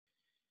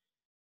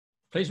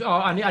Please. Oh,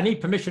 I need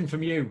permission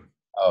from you.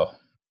 Oh,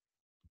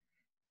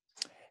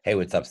 hey,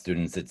 what's up,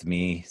 students? It's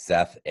me,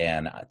 Seth,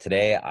 and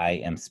today I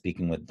am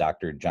speaking with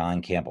Dr.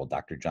 John Campbell.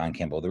 Dr. John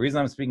Campbell. The reason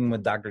I'm speaking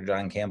with Dr.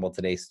 John Campbell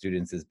today,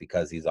 students, is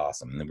because he's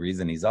awesome. And the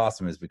reason he's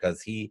awesome is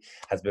because he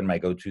has been my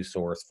go-to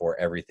source for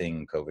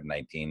everything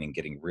COVID-19 and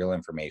getting real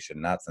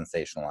information, not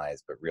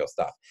sensationalized, but real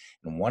stuff.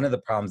 And one of the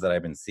problems that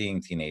I've been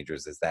seeing,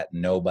 teenagers, is that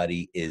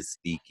nobody is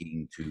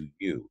speaking to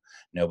you.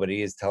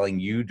 Nobody is telling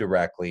you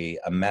directly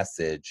a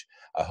message,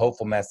 a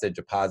hopeful message,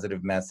 a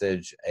positive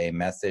message, a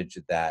message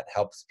that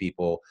helps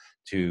people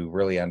to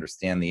really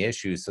understand the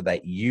issues so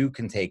that you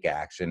can take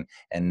action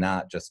and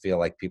not just feel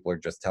like people are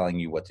just telling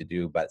you what to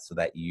do, but so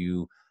that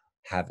you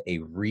have a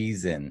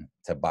reason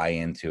to buy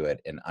into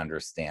it and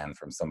understand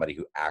from somebody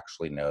who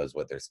actually knows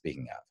what they're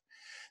speaking of.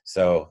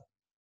 So,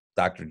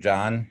 Dr.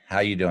 John, how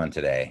you doing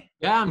today?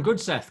 Yeah, I'm good,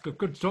 Seth. Good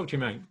to talk to you,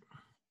 mate.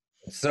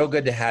 It's so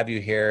good to have you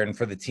here. And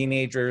for the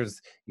teenagers,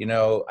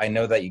 I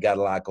know that you got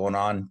a lot going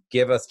on.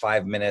 Give us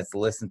 5 minutes,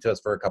 listen to us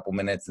for a couple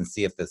minutes and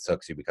see if this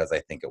hooks you, because I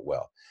think it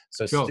will.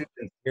 So Sure.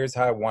 Students, here's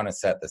how I want to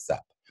set this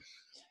up.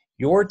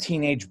 Your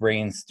teenage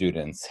brain,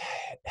 students,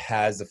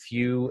 has a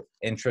few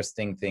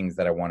interesting things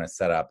that I want to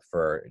set up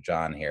for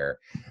John here.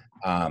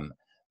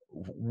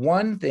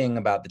 One thing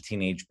about the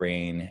teenage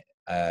brain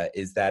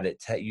is that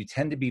you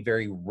tend to be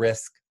very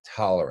risk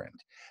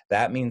tolerant.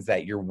 That means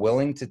that you're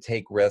willing to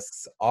take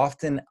risks,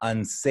 often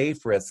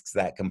unsafe risks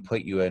that can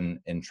put you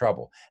in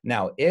trouble.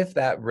 Now, if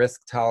that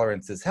risk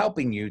tolerance is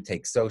helping you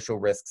take social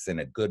risks in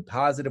a good,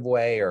 positive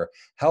way, or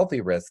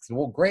healthy risks,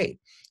 well, great.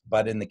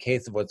 But in the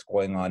case of what's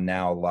going on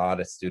now, a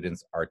lot of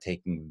students are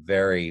taking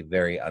very,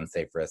 very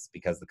unsafe risks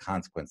because the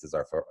consequences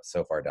are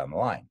so far down the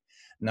line.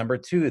 Number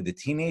two, the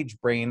teenage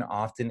brain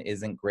often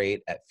isn't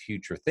great at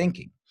future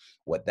thinking.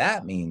 What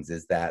that means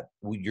is that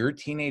your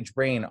teenage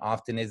brain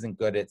often isn't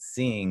good at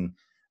seeing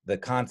the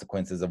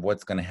consequences of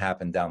what's going to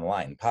happen down the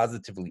line,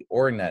 positively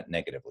or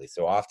negatively.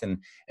 So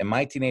often in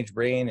my teenage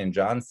brain and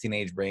John's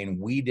teenage brain,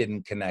 we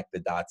didn't connect the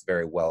dots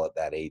very well at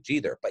that age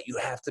either. But you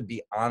have to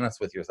be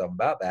honest with yourself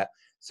about that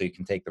so you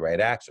can take the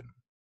right action.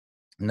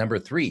 Number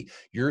three,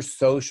 your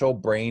social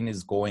brain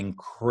is going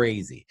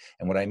crazy.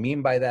 And what I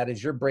mean by that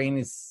is your brain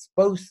is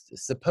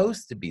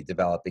supposed to be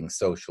developing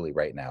socially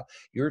right now.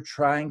 You're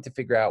trying to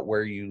figure out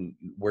where you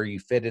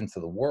fit into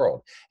the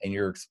world, and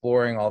you're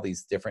exploring all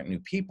these different new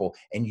people,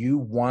 and you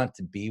want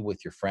to be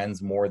with your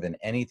friends more than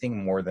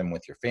anything, more than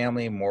with your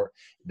family, more.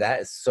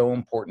 That is so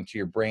important to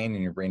your brain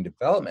and your brain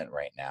development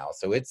right now.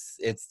 So it's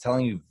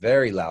telling you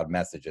very loud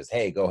messages.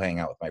 Hey, go hang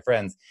out with my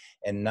friends.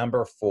 And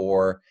number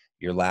four,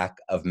 your lack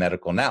of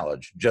medical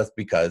knowledge, just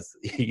because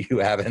you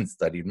haven't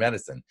studied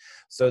medicine.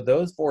 So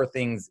those four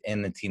things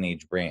in the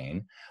teenage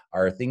brain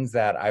are things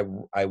that I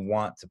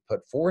want to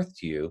put forth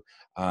to you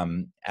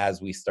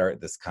as we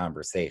start this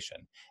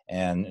conversation.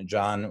 And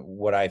John,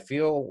 what I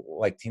feel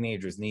like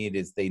teenagers need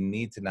is they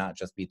need to not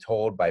just be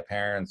told by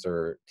parents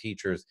or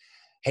teachers,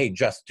 hey,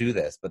 just do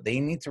this, but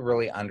they need to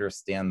really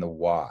understand the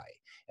why.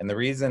 And the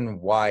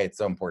reason why it's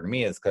so important to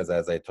me is because,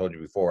 as I told you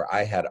before,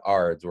 I had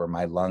ARDS where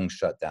my lungs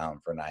shut down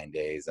for 9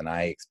 days, and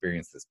I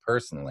experienced this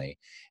personally,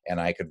 and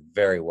I could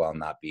very well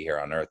not be here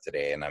on earth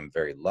today, and I'm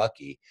very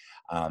lucky.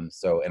 And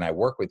I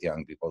work with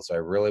young people, so I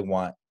really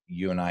want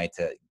you and I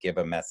to give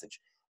a message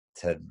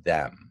to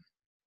them.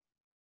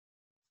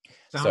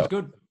 Sounds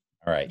good.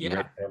 All right, you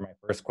ready for my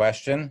first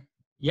question?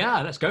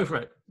 Yeah, let's go for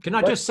it. Can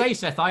I just say,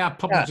 Seth, I have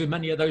problems with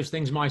many of those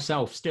things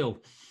myself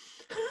still.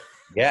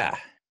 Yeah.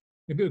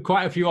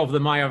 Quite a few of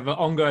them I have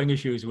ongoing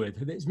issues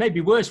with. It's maybe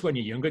worse when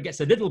you're younger. It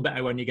gets a little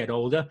better when you get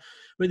older,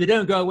 but they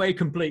don't go away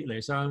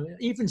completely. So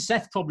even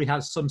Seth probably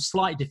has some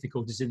slight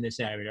difficulties in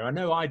this area. I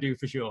know I do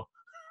for sure.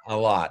 A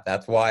lot.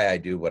 That's why I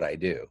do what I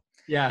do.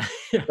 Yeah.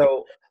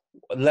 So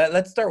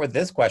let's start with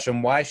this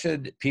question. Why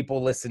should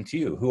people listen to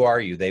you? Who are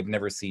you? They've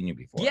never seen you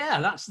before. Yeah,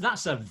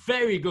 that's a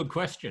very good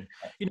question.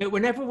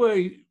 Whenever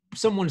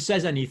someone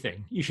says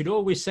anything, you should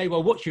always say,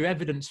 well, what's your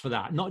evidence for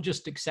that? Not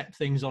just accept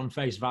things on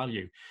face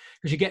value.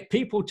 Because you get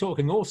people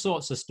talking all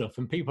sorts of stuff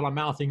and people are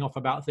mouthing off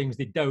about things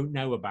they don't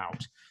know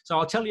about. So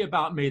I'll tell you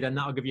about me, then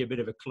that'll give you a bit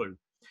of a clue.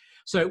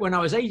 So when I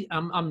was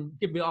I'll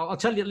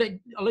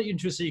let you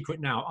into a secret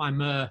now.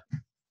 I'm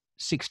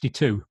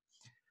 62.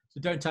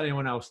 So don't tell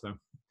anyone else though.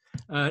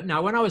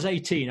 Now, when I was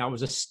 18, I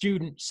was a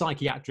student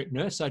psychiatric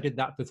nurse. I did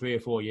that for 3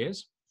 or 4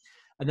 years.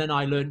 And then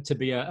I learned to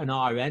be an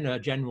RN, a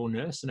general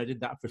nurse, and I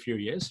did that for a few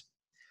years.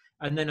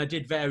 And then I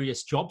did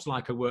various jobs,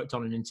 like I worked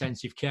on an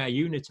intensive care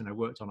unit, and I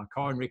worked on a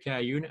coronary care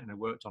unit, and I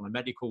worked on a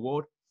medical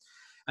ward.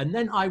 And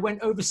then I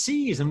went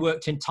overseas and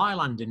worked in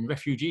Thailand in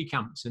refugee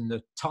camps in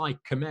the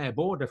Thai-Khmer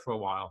border for a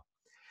while.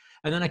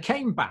 And then I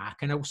came back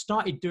and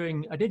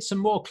I did some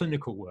more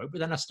clinical work, but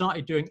then I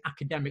started doing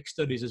academic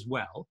studies as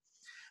well.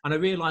 And I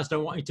realized I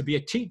wanted to be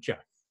a teacher.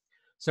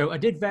 So I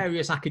did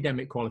various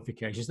academic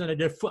qualifications. Then I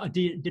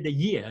did a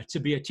year to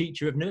be a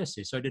teacher of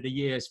nurses. So I did a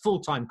year's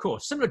full-time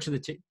course, similar to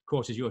the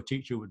courses your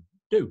teacher would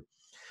do.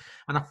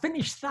 And I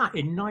finished that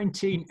in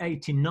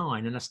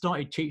 1989, and I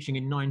started teaching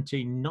in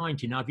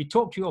 1990. Now, if you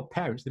talk to your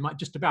parents, they might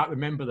just about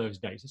remember those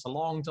days. It's a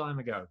long time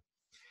ago.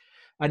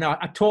 I know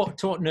I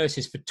taught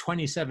nurses for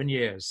 27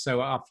 years.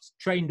 So I've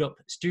trained up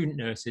student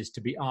nurses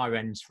to be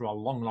RNs for a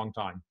long, long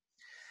time.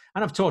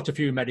 And I've taught a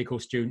few medical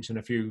students and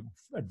a few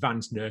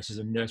advanced nurses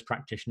and nurse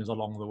practitioners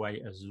along the way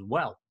as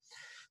well.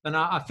 And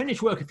I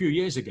finished work a few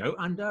years ago,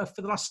 and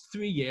for the last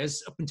 3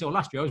 years, up until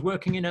last year, I was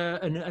working in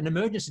an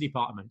emergency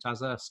department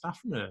as a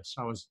staff nurse.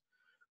 I was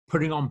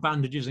putting on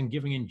bandages and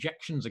giving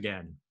injections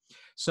again.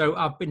 So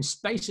I've been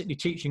basically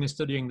teaching and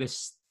studying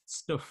this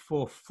stuff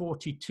for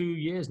 42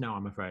 years now,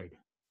 I'm afraid.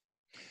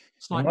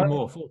 Slightly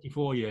more,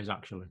 44 years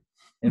actually.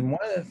 And one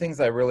of the things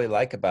I really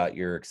like about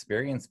your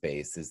experience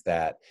base is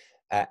that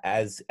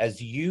as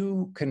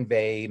you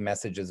convey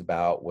messages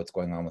about what's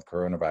going on with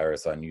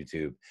coronavirus on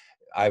YouTube,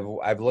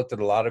 I've looked at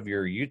a lot of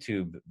your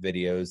YouTube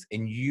videos,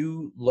 and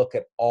you look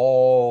at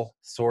all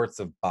sorts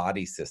of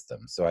body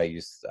systems. So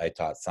I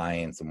taught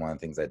science, and one of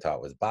the things I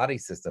taught was body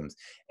systems,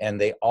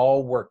 and they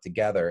all work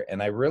together.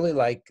 And I really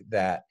like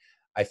that.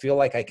 I feel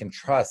like I can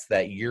trust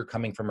that you're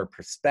coming from a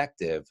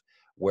perspective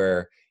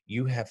where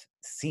you have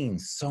seen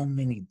so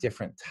many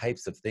different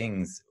types of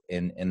things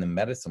in the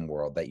medicine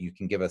world that you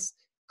can give us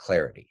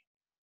clarity.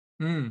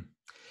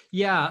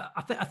 Yeah,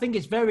 I think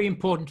it's very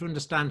important to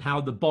understand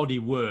how the body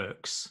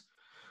works.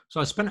 So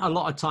I spent a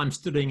lot of time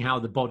studying how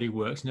the body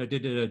works, and I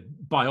did a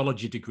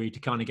biology degree to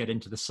kind of get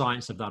into the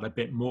science of that a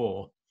bit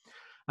more.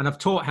 And I've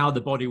taught how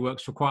the body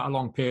works for quite a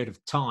long period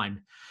of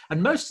time.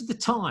 And most of the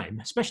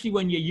time, especially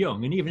when you're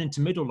young and even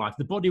into middle life,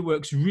 the body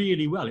works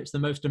really well. It's the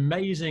most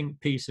amazing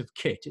piece of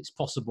kit it's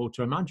possible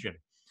to imagine.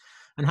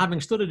 And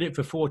having studied it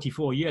for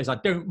 44 years, I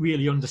don't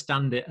really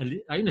understand it.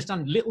 I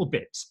understand little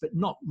bits, but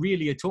not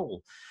really at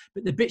all.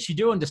 But the bits you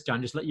do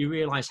understand just let you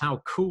realize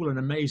how cool and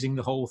amazing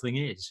the whole thing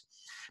is.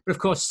 But of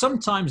course,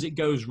 sometimes it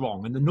goes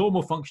wrong, and the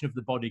normal function of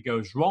the body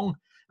goes wrong.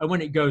 And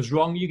when it goes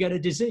wrong, you get a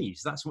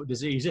disease. That's what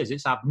disease is.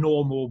 It's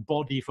abnormal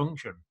body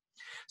function.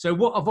 So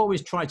what I've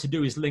always tried to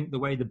do is link the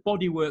way the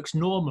body works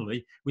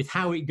normally with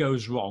how it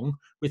goes wrong,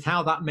 with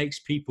how that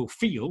makes people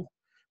feel,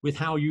 with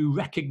how you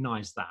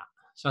recognize that.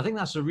 So I think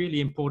that's a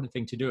really important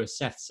thing to do, as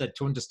Seth said,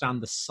 to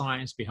understand the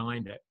science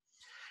behind it.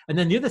 And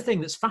then the other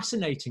thing that's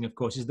fascinating, of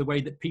course, is the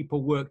way that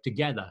people work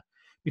together,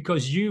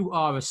 because you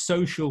are a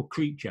social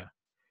creature.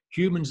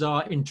 Humans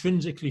are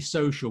intrinsically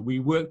social. We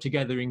work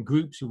together in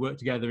groups, we work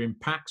together in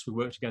packs, we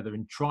work together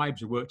in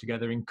tribes, we work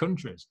together in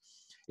countries.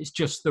 It's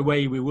just the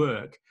way we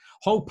work.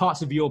 Whole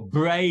parts of your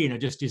brain are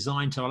just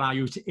designed to allow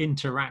you to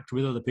interact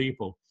with other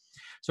people.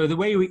 So the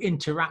way we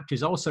interact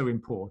is also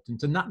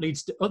important, and that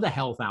leads to other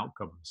health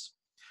outcomes.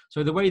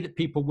 So the way that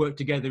people work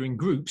together in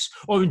groups,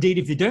 or indeed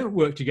if they don't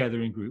work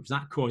together in groups,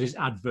 that causes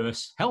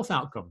adverse health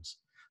outcomes.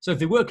 So if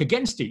they work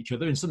against each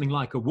other in something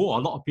like a war,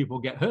 a lot of people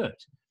get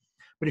hurt.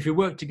 But if you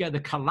work together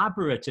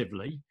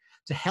collaboratively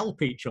to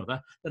help each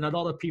other, then a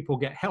lot of people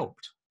get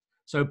helped.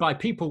 So by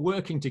people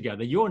working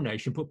together, your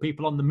nation put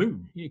people on the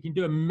moon. You can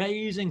do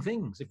amazing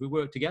things if we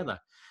work together.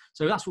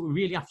 So that's what we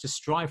really have to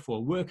strive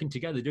for, working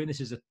together, doing this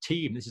as a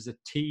team. This is a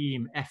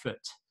team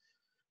effort.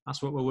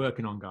 That's what we're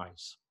working on,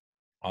 guys.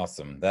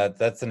 Awesome.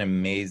 That's an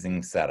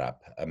amazing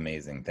setup.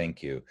 Amazing.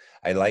 Thank you.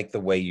 I like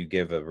the way you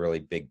give a really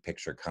big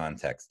picture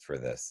context for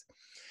this.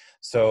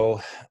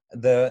 So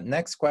the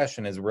next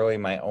question is really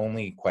my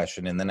only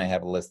question, and then I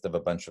have a list of a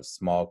bunch of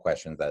small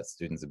questions that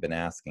students have been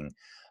asking.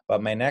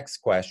 But my next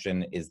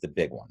question is the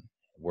big one,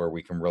 where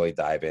we can really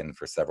dive in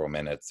for several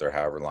minutes or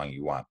however long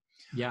you want.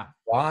 Yeah.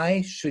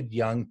 Why should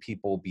young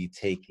people be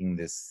taking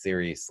this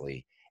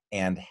seriously,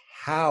 and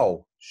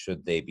how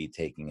should they be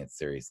taking it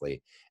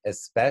seriously,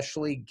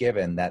 especially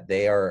given that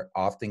they are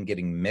often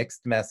getting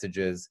mixed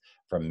messages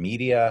from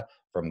media,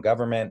 from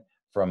government,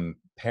 from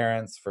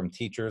parents, from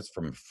teachers,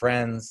 from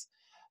friends?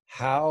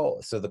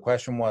 So the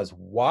question was,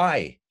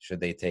 why should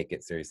they take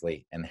it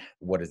seriously, and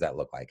what does that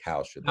look like?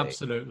 How should they?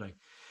 Absolutely.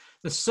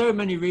 There's so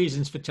many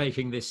reasons for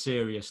taking this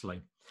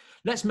seriously.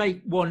 Let's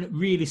make one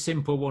really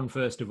simple one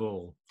first of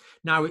all.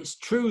 Now, it's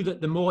true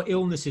that the more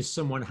illnesses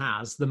someone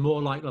has, the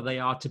more likely they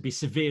are to be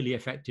severely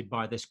affected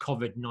by this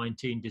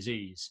COVID-19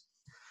 disease.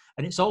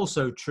 And it's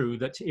also true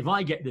that if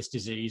I get this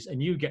disease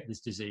and you get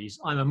this disease,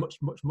 I'm a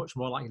much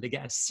more likely to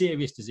get a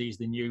serious disease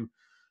than you,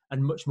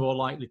 and much more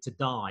likely to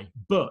die.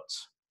 But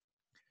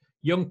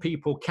young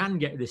people can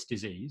get this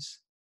disease,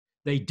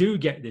 they do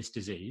get this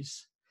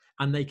disease,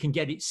 and they can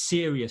get it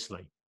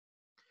seriously.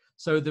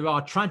 So there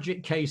are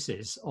tragic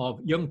cases of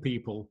young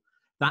people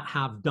that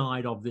have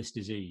died of this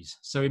disease.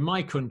 So in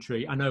my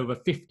country, I know of a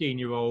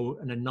 15-year-old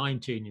and a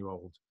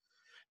 19-year-old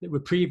that were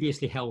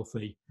previously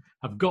healthy,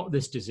 have got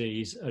this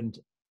disease, and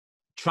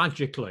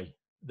tragically,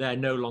 they're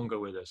no longer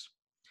with us.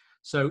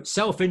 So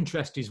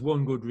self-interest is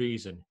one good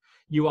reason.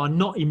 You are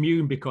not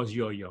immune because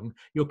you're young.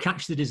 You'll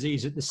catch the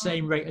disease at the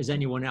same rate as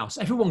anyone else.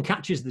 Everyone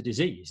catches the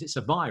disease. It's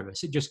a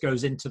virus. It just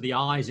goes into the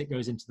eyes. It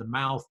goes into the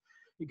mouth.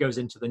 It goes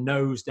into the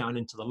nose, down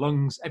into the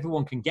lungs.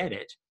 Everyone can get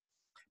it.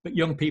 But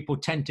young people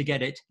tend to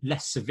get it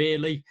less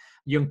severely.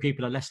 Young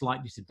people are less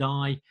likely to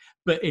die.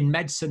 But in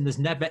medicine, there's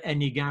never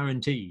any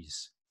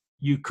guarantees.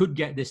 You could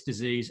get this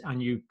disease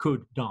and you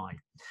could die.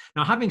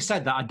 Now, having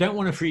said that, I don't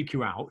want to freak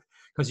you out.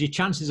 because your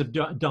chances of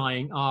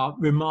dying are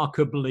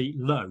remarkably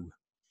low.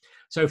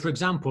 So, for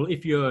example,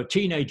 if you're a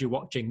teenager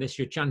watching this,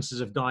 your chances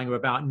of dying are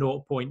about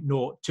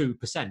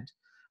 0.02%.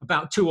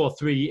 About 2 or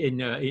 3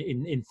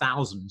 in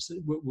thousands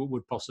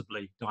would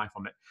possibly die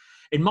from it.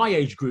 In my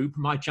age group,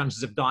 my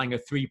chances of dying are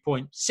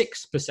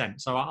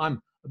 3.6%. So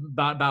I'm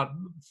about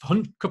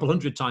a couple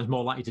hundred times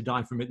more likely to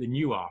die from it than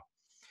you are.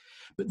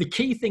 But the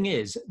key thing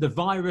is the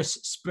virus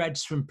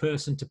spreads from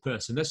person to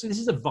person. This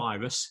is a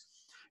virus.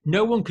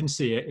 No one can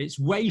see it. It's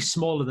way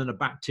smaller than a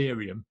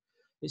bacterium.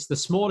 It's the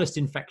smallest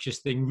infectious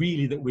thing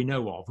really that we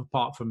know of,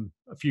 apart from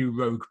a few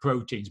rogue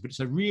proteins, but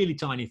it's a really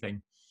tiny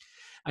thing.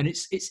 And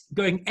it's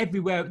going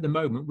everywhere at the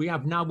moment. We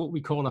have now what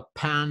we call a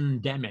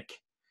pandemic.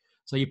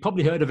 So you've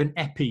probably heard of an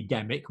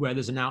epidemic where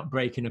there's an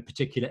outbreak in a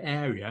particular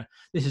area.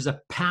 This is a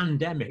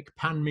pandemic.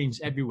 Pan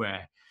means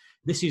everywhere.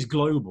 This is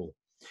global.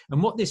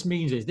 And what this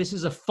means is this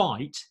is a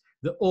fight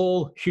that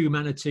all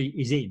humanity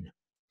is in.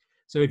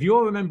 So if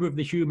you're a member of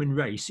the human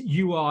race,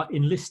 you are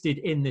enlisted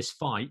in this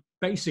fight,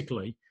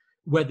 basically,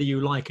 whether you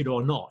like it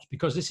or not,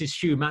 because this is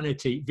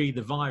humanity v.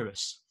 the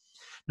virus.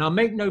 Now,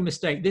 make no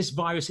mistake, this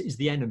virus is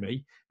the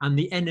enemy, and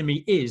the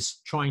enemy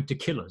is trying to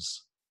kill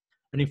us.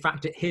 And in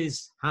fact, it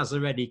has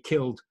already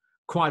killed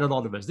quite a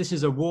lot of us. This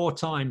is a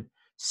wartime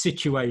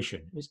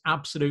situation. It's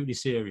absolutely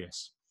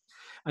serious.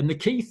 And the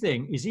key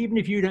thing is, even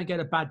if you don't get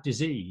a bad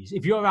disease,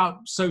 if you're out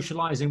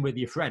socializing with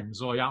your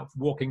friends, or you're out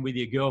walking with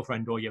your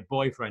girlfriend or your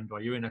boyfriend,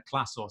 or you're in a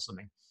class or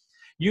something,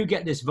 you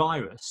get this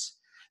virus,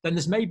 then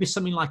there's maybe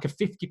something like a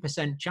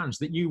 50% chance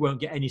that you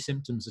won't get any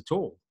symptoms at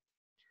all.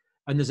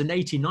 And there's an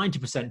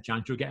 80-90%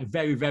 chance you'll get a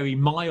very, very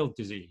mild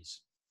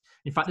disease.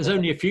 In fact, there's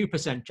only a few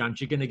percent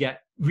chance you're going to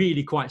get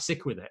really quite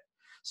sick with it.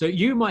 So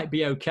you might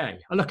be okay.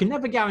 And I can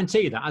never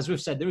guarantee that. As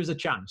we've said, there is a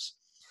chance.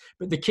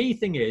 But the key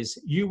thing is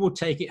you will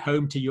take it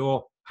home to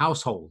your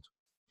household.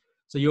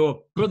 So your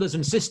brothers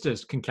and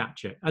sisters can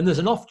catch it. And there's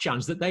an off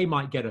chance that they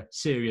might get a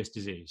serious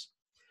disease.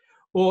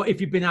 Or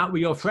if you've been out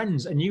with your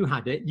friends and you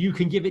had it, you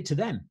can give it to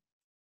them.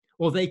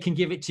 Or they can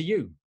give it to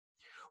you.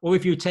 Or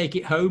if you take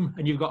it home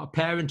and you've got a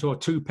parent or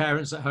 2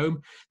 parents at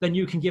home, then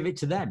you can give it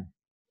to them.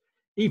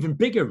 Even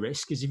bigger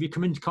risk is if you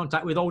come into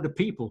contact with older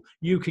people,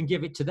 you can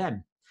give it to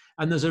them.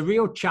 And there's a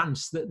real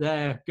chance that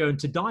they're going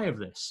to die of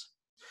this.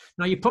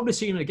 Now, you've probably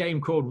seen a game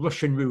called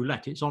Russian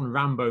Roulette. It's on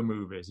Rambo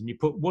movies. And you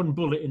put one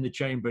bullet in the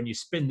chamber and you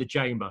spin the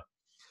chamber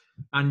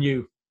and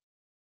you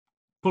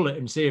pull it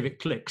and see if it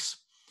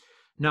clicks.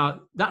 Now,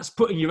 that's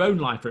putting your own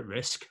life at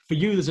risk. For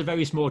you, there's a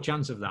very small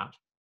chance of that.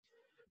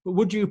 But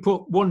would you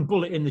put one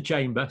bullet in the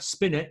chamber,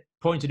 spin it,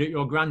 point it at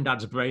your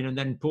granddad's brain, and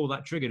then pull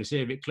that trigger to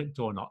see if it clicked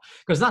or not?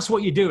 Because that's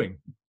what you're doing.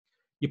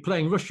 You're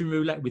playing Russian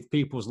roulette with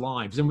people's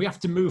lives, and we have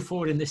to move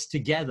forward in this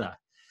together.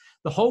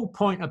 The whole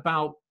point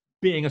about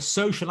being a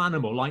social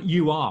animal like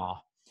you are,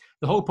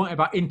 the whole point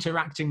about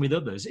interacting with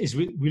others is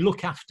we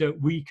look after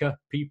weaker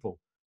people.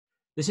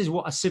 This is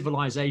what a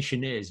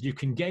civilization is. You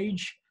can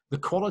gauge the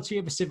quality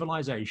of a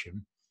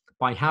civilization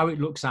by how it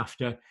looks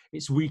after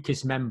its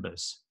weakest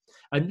members.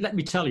 And let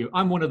me tell you,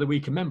 I'm one of the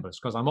weaker members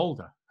because I'm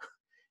older.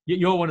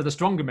 You're one of the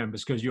stronger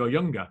members because you're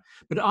younger.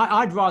 But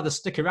I'd rather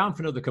stick around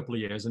for another couple of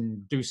years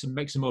and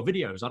make some more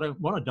videos. I don't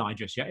want to die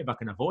just yet if I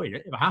can avoid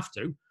it. If I have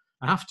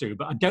to,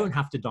 but I don't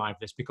have to die of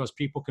this because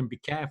people can be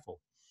careful.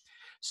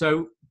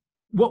 So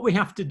what we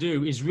have to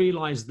do is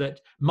realize that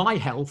my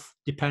health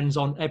depends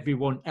on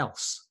everyone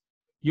else.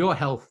 Your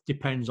health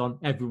depends on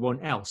everyone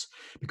else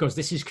because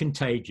this is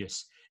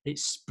contagious. It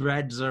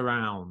spreads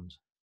around.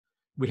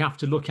 We have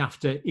to look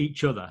after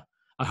each other.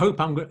 I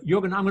hope I'm going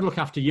to look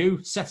after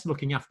you. Seth's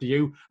looking after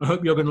you. I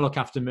hope you're going to look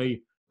after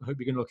me. I hope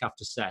you're going to look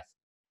after Seth.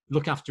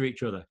 Look after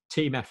each other.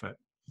 Team effort.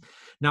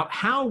 Now,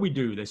 how we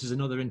do this is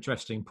another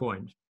interesting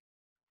point.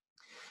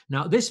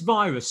 Now, this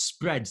virus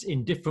spreads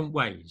in different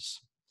ways.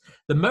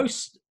 The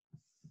most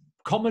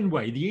common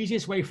way, the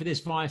easiest way for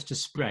this virus to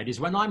spread is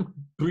when I'm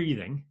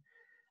breathing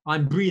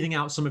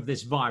out some of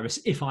this virus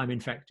if I'm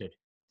infected.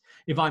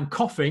 If I'm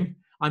coughing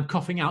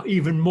out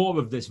even more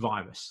of this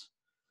virus.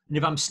 And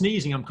if I'm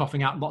sneezing, I'm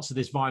coughing out lots of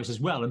this virus as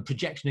well and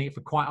projecting it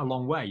for quite a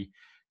long way,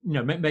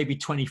 maybe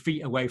 20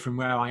 feet away from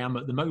where I am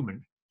at the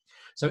moment.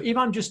 So if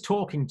I'm just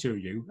talking to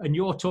you and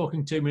you're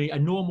talking to me a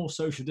normal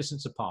social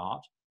distance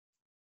apart,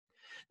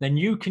 then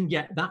you can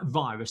get that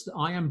virus that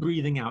I am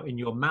breathing out in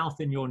your mouth,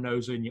 in your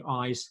nose, or in your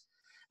eyes,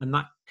 and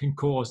that can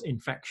cause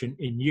infection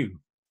in you.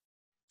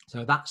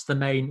 So that's the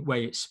main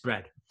way it's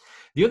spread.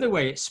 The other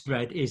way it's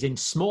spread is in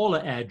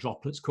smaller air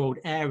droplets called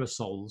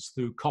aerosols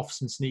through coughs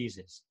and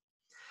sneezes.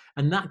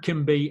 And that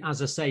can be,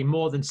 as I say,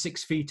 more than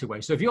 6 feet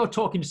away. So if you're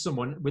talking to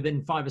someone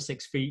within 5 or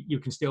 6 feet, you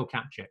can still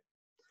catch it.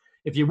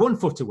 If you're 1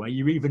 foot away,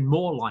 you're even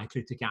more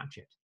likely to catch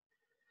it.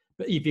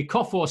 But if you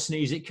cough or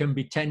sneeze, it can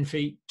be 10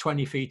 feet,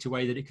 20 feet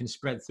away that it can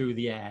spread through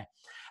the air,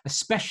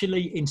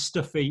 especially in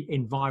stuffy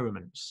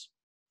environments.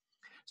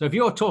 So if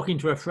you're talking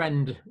to a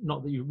friend,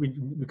 not that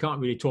we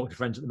can't really talk to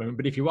friends at the moment,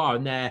 but if you are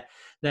and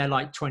they're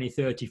like 20,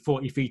 30,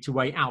 40 feet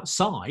away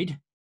outside,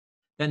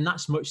 then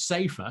that's much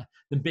safer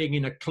than being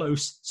in a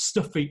close,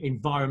 stuffy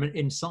environment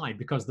inside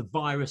because the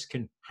virus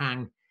can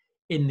hang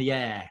in the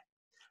air.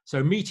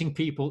 So meeting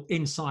people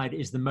inside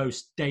is the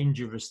most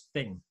dangerous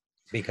thing.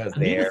 Because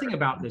And the other thing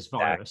about this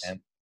virus,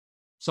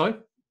 sorry?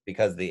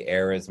 Because the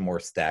air is more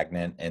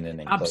stagnant in an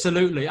enclosed.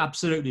 Absolutely,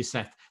 absolutely,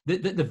 Seth.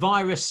 The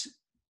virus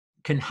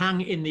can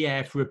hang in the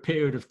air for a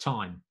period of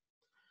time.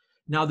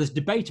 Now, there's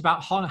debate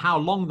about how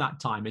long that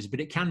time is, but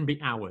it can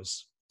be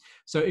hours.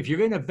 So if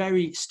you're in a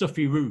very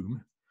stuffy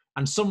room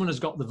and someone has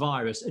got the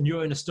virus and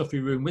you're in a stuffy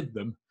room with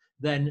them,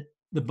 then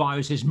the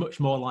virus is much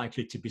more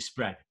likely to be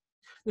spread.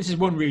 This is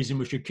one reason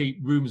we should keep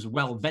rooms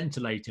well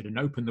ventilated and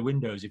open the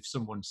windows if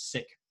someone's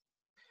sick.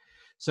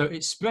 So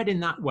it's spread in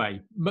that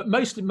way,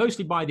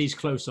 mostly by these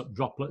close-up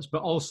droplets,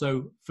 but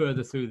also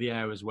further through the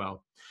air as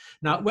well.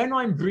 Now, when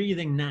I'm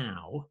breathing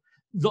now,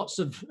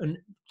 and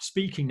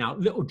speaking now,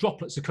 little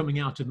droplets are coming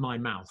out of my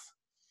mouth.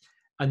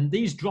 And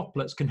these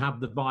droplets can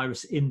have the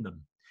virus in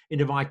them. And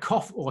if I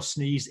cough or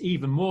sneeze,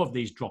 even more of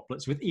these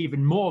droplets with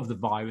even more of the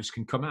virus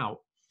can come out.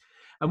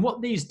 And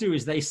what these do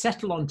is they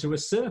settle onto a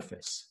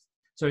surface.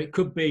 So it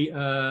could be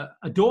a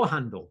door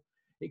handle.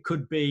 It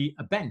could be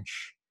a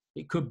bench.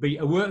 It could be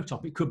a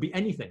worktop. It could be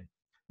anything.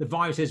 The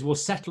viruses will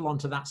settle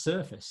onto that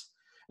surface.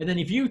 And then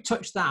if you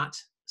touch that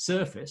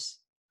surface,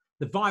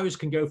 the virus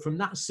can go from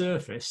that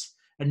surface,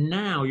 and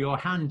now your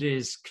hand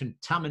is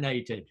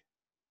contaminated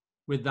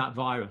with that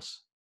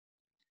virus.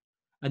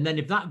 And then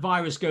if that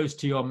virus goes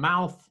to your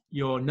mouth,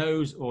 your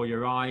nose, or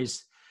your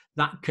eyes,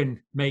 that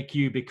can make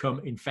you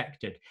become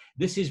infected.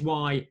 This is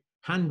why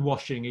hand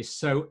washing is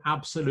so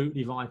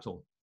absolutely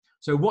vital.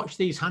 So watch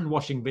these hand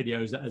washing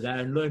videos that are there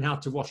and learn how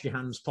to wash your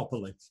hands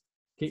properly.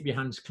 Keep your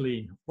hands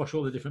clean. Wash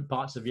all the different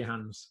parts of your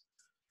hands.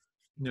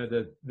 You know,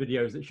 the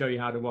videos that show you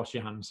how to wash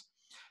your hands.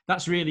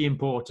 That's really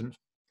important.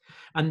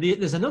 And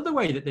there's another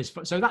way that this,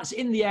 so that's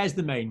in the air is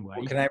the main way.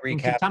 Well, can I recap?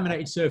 And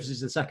contaminated surfaces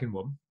is the second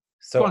one.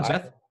 So Go on,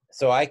 Seth.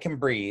 So I can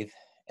breathe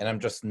and I'm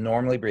just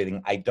normally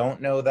breathing. I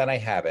don't know that I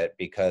have it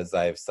because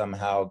I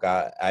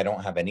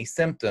don't have any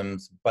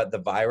symptoms, but the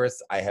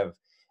virus, I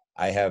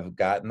have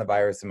gotten the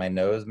virus in my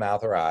nose,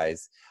 mouth, or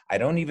eyes. I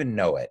don't even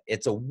know it.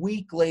 It's a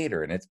week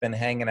later and it's been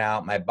hanging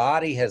out. My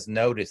body has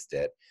noticed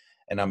it.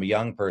 And I'm a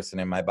young person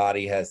and my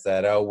body has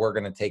said, oh, we're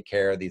going to take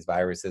care of these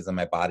viruses and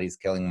my body's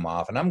killing them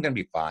off and I'm going to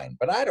be fine.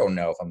 But I don't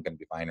know if I'm going to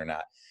be fine or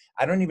not.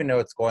 I don't even know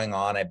what's going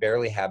on. I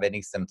barely have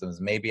any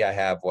symptoms. Maybe I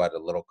have a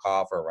little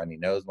cough or a runny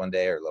nose one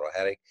day or a little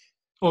headache.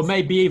 Or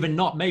maybe even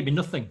not, maybe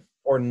nothing.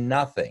 Or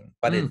nothing,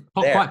 but it's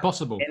quite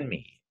possible in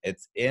me.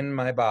 It's in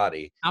my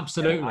body.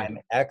 Absolutely. I'm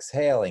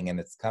exhaling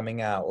and it's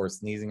coming out, or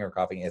sneezing or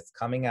coughing. It's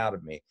coming out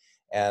of me.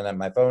 And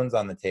my phone's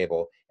on the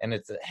table and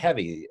it's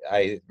heavy.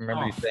 I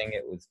remember you saying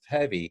it was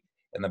heavy.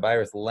 And the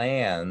virus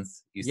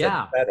lands, you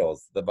said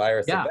settles. The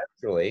virus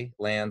eventually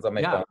lands on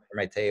my phone or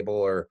my table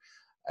or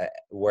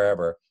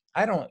wherever.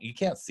 You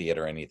can't see it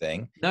or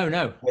anything.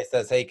 No. It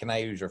says, hey, can I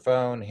use your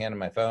phone? Hand him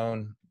my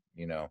phone,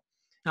 you know.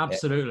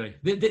 Absolutely.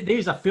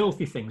 These are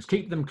filthy things.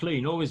 Keep them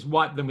clean. Always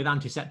wipe them with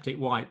antiseptic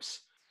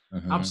wipes.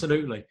 Mm-hmm.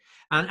 Absolutely.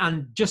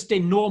 And just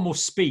in normal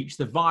speech,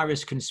 the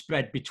virus can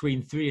spread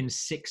between 3 and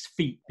 6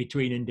 feet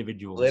between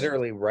individuals.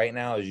 Literally right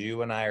now, as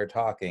you and I are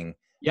talking,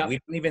 we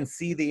don't even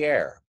see the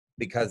air.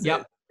 Because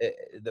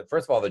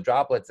first of all, the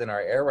droplets in our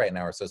air right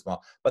now are so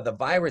small, but the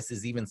virus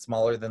is even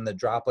smaller than the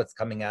droplets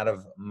coming out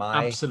of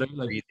my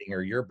breathing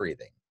or your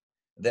breathing.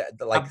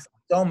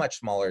 So much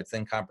smaller, it's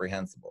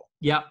incomprehensible.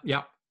 Yeah,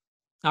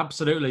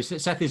 absolutely.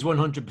 Seth is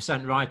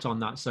 100% right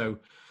on that. So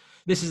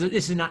this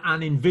is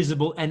an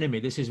invisible enemy.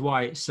 This is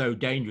why it's so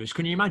dangerous.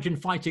 Can you imagine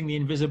fighting the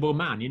invisible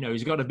man? You know,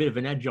 he's got a bit of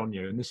an edge on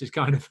you, and this is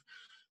kind of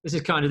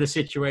the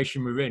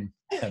situation we're in.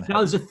 Now,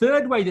 there's a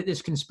third way that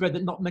this can spread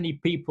that not many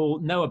people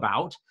know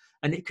about,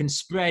 and it can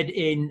spread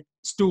in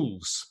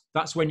stools.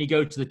 That's when you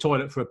go to the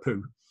toilet for a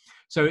poo.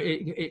 So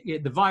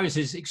the virus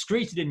is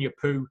excreted in your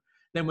poo.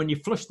 Then when you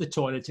flush the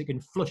toilet, it can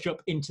flush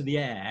up into the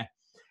air.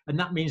 And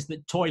that means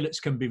that toilets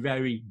can be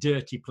very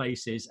dirty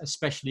places,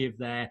 especially if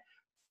they're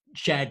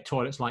shared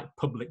toilets like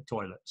public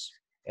toilets.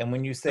 And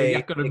when you say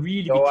you've got to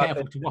really be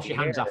careful to wash your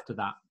hands after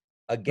that.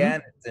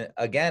 Again,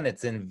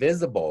 it's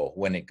invisible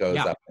when it goes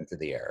up into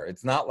the air.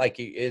 It's not like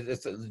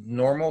it's a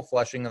normal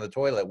flushing of the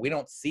toilet. We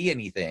don't see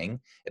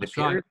anything. It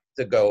appears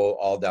to go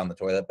all down the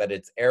toilet, but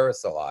it's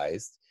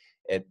aerosolized.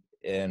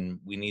 And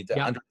we need to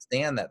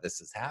understand that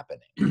this is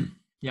happening.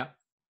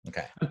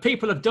 Okay. And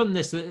people have done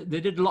this.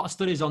 They did a lot of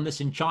studies on this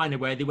in China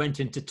where they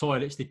went into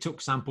toilets, they took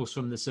samples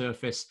from the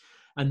surface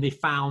and they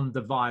found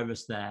the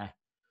virus there.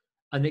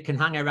 And it can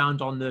hang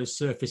around on those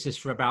surfaces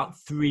for about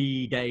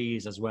 3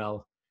 days as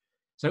well.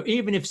 So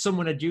even if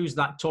someone had used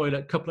that toilet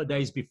a couple of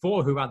days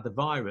before who had the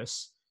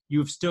virus,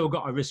 you've still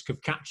got a risk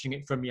of catching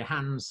it from your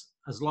hands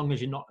as long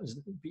as you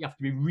have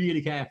to be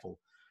really careful.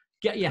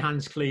 Get your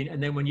hands clean,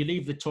 and then when you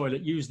leave the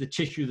toilet, use the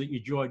tissue that you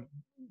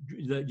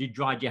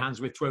dried your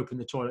hands with to open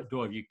the toilet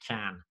door if you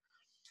can.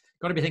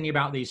 Got to be thinking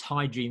about these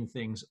hygiene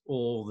things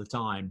all the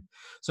time.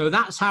 So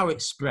that's how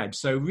it spreads.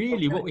 So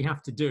really what we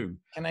have to do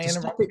to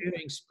stop it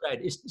being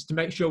spread is to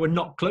make sure we're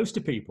not close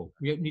to people.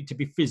 We need to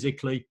be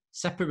physically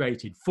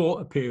separated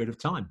for a period of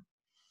time.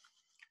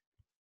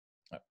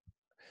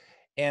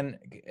 And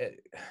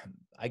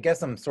I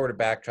guess I'm sort of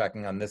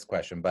backtracking on this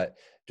question, but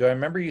do I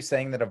remember you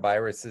saying that a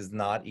virus is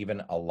not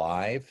even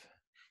alive?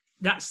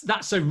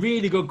 That's a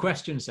really good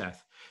question,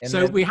 Seth. And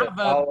So then we the have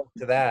follow-up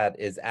to that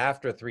is,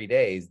 after 3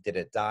 days, did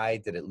it die?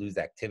 Did it lose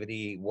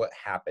activity? What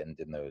happened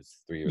in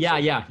those 3 or so?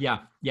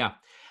 Yeah.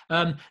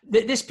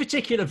 This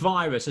particular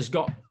virus has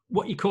got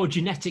what you call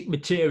genetic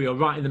material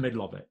right in the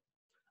middle of it.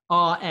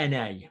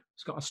 RNA.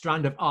 It's got a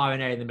strand of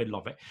RNA in the middle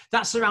of it.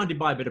 That's surrounded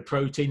by a bit of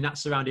protein.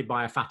 That's surrounded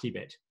by a fatty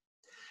bit.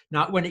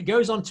 Now, when it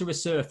goes onto a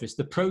surface,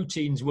 the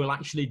proteins will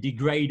actually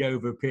degrade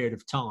over a period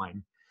of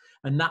time.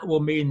 And that will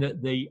mean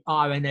that the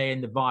RNA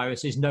in the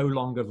virus is no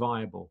longer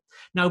viable.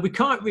 Now, we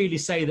can't really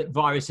say that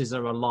viruses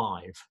are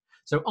alive.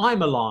 So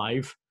I'm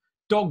alive,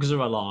 dogs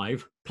are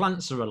alive,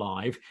 plants are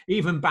alive,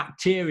 even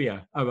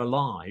bacteria are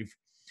alive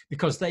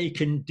because they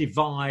can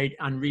divide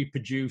and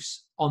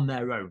reproduce on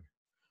their own.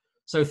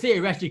 So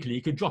theoretically,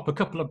 you could drop a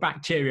couple of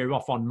bacteria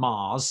off on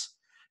Mars,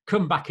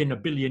 come back in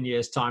 1 billion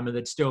years' time, and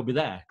they'd still be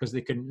there because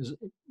they can,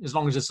 as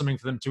long as there's something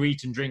for them to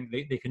eat and drink,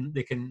 they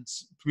can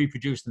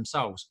reproduce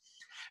themselves.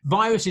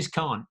 Viruses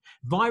can't.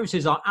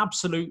 Viruses are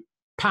absolute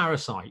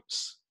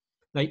parasites.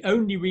 They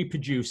only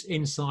reproduce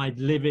inside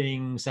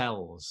living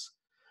cells.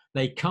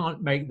 They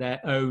can't make their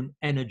own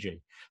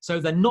energy. So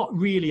they're not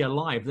really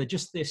alive. They're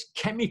just this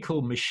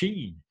chemical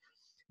machine.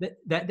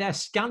 They're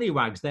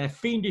scallywags. They're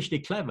fiendishly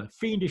clever,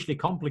 fiendishly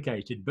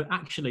complicated, but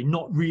actually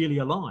not really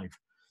alive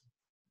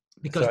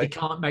because they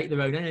can't make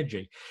their own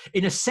energy.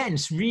 In a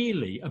sense,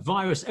 really, a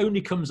virus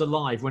only comes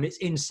alive when it's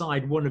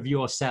inside one of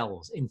your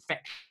cells,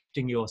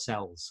 infecting your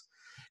cells.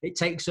 It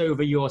takes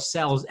over your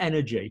cell's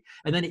energy,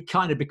 and then it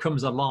kind of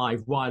becomes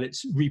alive while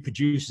it's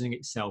reproducing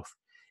itself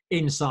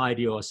inside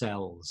your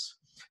cells.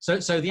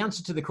 So the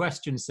answer to the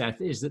question, Seth,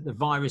 is that the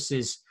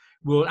viruses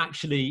will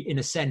actually, in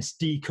a sense,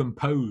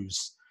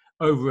 decompose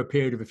over a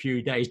period of a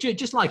few days.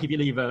 Just like if you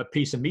leave a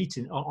piece of meat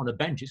on a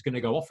bench, it's going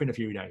to go off in a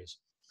few days.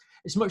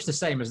 It's much the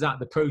same as that.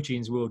 The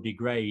proteins will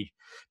degrade,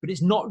 but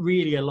it's not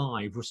really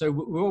alive. So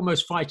we're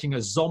almost fighting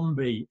a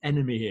zombie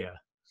enemy here.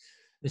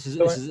 This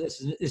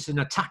is an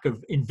attack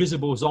of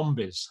invisible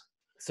zombies.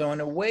 So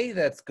in a way,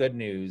 that's good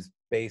news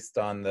based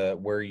on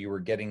where you were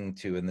getting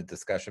to in the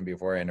discussion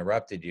before I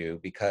interrupted you,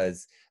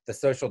 because the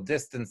social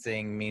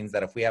distancing means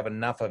that if we have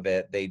enough of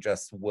it, they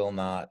just will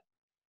not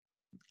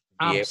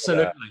be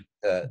Absolutely.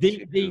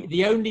 able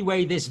The only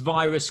way this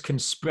virus can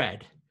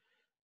spread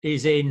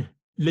is in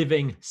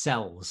living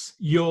cells,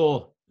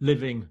 your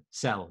living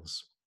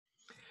cells.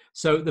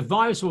 So the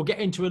virus will get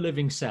into a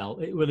living cell.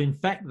 It will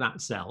infect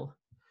that cell.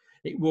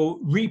 It will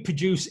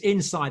reproduce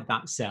inside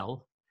that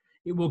cell.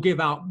 It will give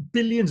out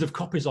billions of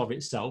copies of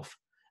itself,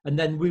 and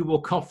then we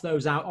will cough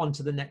those out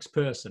onto the next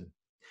person.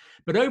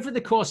 But over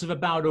the course of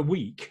about a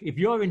week, if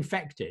you're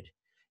infected,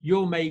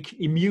 you'll make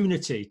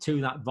immunity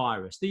to that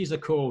virus. These are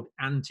called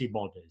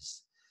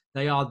antibodies.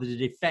 They are the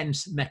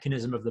defense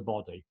mechanism of the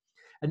body.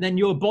 And then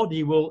your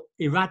body will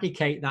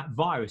eradicate that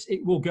virus.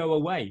 It will go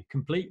away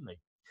completely.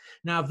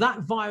 Now, if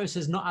that virus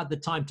has not had the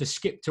time to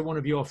skip to one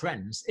of your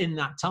friends in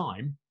that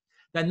time,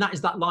 then that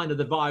is that line of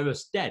the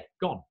virus dead,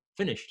 gone,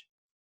 finished.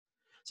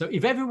 So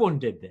if everyone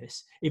did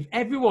this, if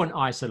everyone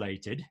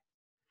isolated,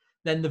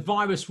 then the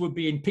virus would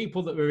be in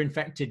people that were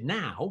infected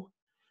now,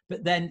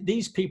 but then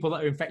these people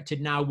that are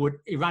infected now would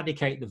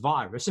eradicate the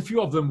virus. A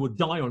few of them would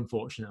die,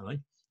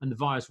 unfortunately, and the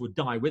virus would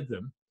die with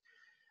them.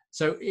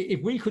 So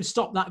if we could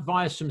stop that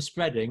virus from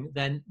spreading,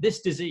 then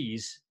this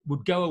disease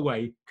would go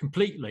away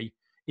completely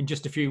in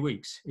just a few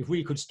weeks. If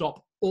we could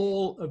stop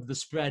all of the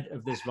spread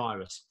of this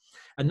virus.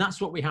 And that's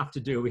what we have to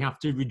do. We have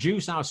to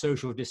reduce our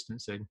social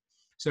distancing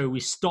so we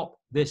stop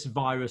this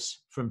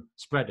virus from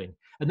spreading,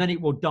 and then it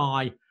will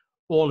die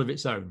all of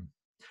its own.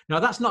 Now,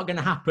 that's not going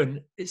to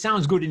happen. It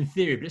sounds good in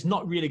theory, but it's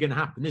not really going to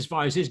happen. This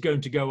virus is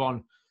going to go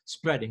on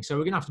spreading. So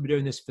we're going to have to be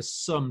doing this for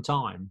some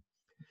time.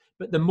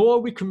 But the more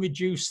we can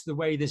reduce the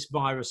way this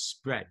virus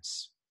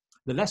spreads,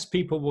 the less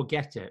people will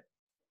get it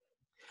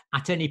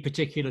at any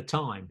particular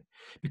time.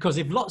 Because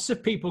if lots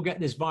of people get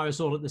this virus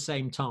all at the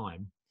same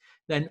time,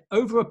 then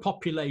over a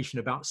population,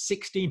 about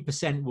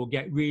 16% will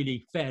get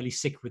really fairly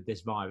sick with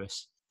this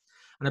virus.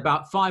 And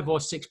about 5 or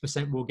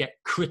 6% will get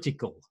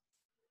critical.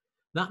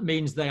 That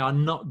means they are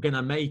not going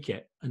to make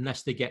it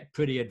unless they get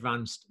pretty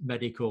advanced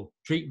medical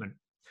treatment.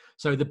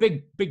 So the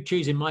big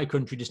cheese in my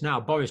country just now,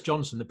 Boris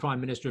Johnson, the Prime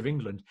Minister of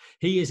England,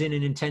 he is in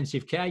an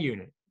intensive care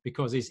unit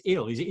because he's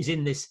ill. He's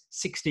in this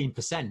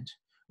 16%,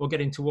 or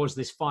getting towards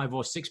this 5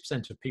 or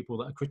 6% of people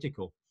that are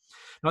critical.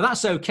 Now,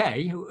 that's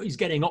okay. He's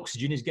getting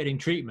oxygen, he's getting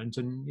treatment,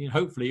 and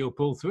hopefully he'll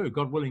pull through.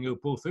 God willing, he'll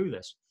pull through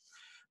this.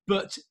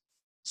 But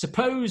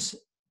suppose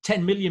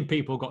 10 million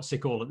people got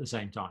sick all at the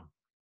same time,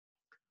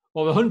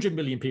 or 100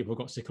 million people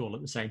got sick all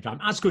at the same time,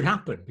 as could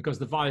happen because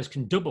the virus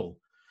can double.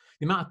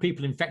 The amount of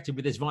people infected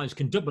with this virus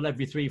can double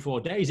every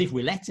 3-4 days if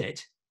we let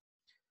it.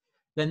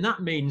 Then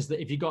that means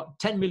that if you've got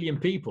 10 million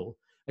people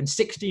and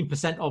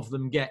 16% of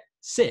them get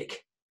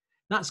sick,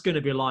 that's going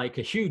to be like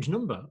a huge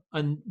number.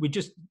 And we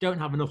just don't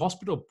have enough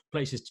hospital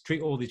places to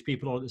treat all these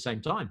people all at the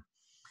same time.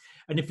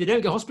 And if they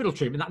don't get hospital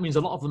treatment, that means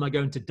a lot of them are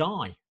going to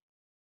die.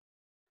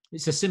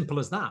 It's as simple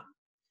as that.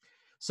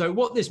 So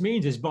what this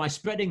means is by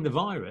spreading the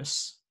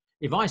virus,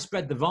 if I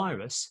spread the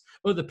virus,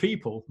 other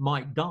people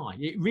might die.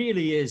 It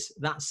really is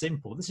that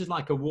simple. This is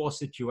like a war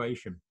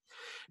situation.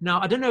 Now,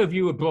 I don't know if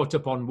you were brought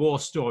up on war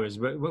stories,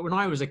 but when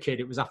I was a kid,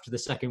 it was after the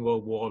Second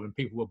World War and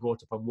people were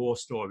brought up on war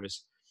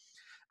stories.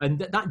 And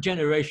that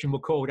generation were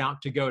called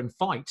out to go and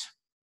fight,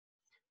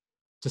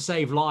 to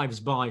save lives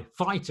by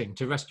fighting,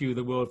 to rescue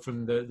the world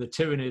from the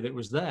tyranny that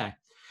was there.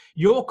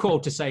 You're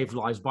called to save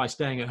lives by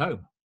staying at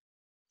home.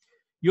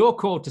 You're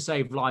called to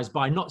save lives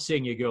by not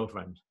seeing your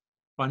girlfriend,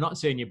 by not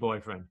seeing your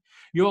boyfriend.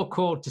 You're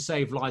called to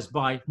save lives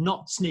by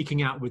not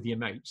sneaking out with your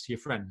mates, your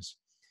friends.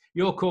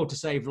 You're called to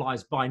save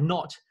lives by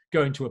not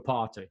going to a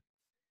party.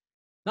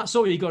 That's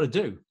all you got to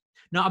do.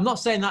 Now, I'm not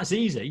saying that's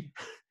easy,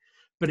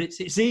 but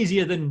it's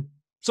easier than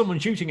someone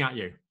shooting at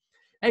you.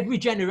 Every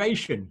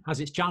generation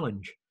has its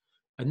challenge.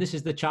 And this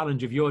is the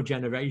challenge of your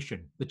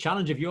generation. The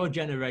challenge of your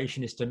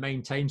generation is to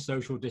maintain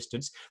social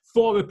distance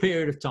for a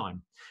period of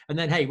time. And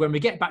then, hey, when we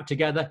get back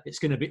together, it's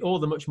going to be all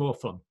the much more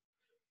fun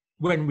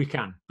when we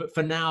can. But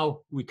for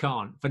now, we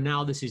can't. For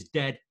now, this is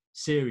dead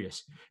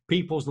serious.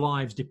 People's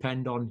lives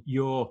depend on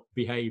your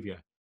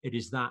behavior. It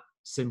is that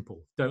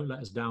simple. Don't let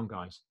us down,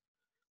 guys.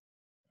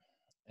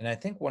 And I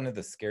think one of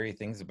the scary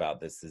things about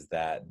this is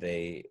that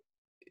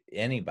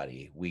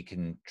anybody, we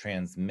can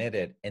transmit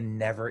it and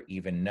never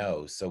even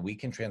know. So we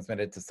can transmit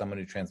it to someone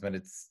who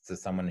transmits it to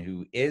someone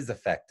who is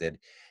affected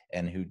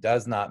and who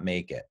does not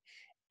make it.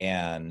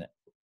 And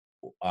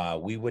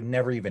we would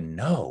never even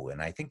know.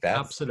 And I think that's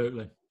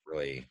absolutely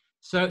really...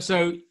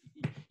 So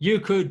you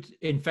could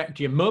infect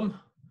your mum,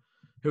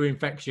 who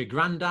infects your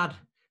granddad,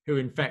 who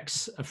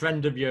infects a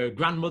friend of your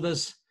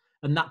grandmother's,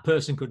 and that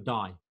person could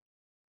die.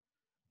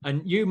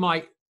 And you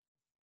might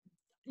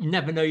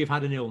never know you've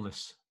had an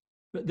illness.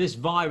 But this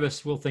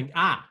virus will think,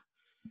 they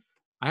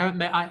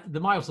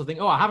might also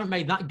think, I haven't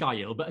made that guy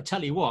ill, but I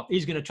tell you what,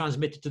 he's going to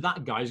transmit it to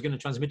that guy, he's going to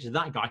transmit it to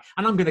that guy,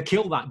 and I'm going to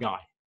kill that guy.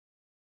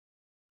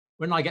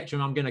 When I get to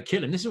him, I'm going to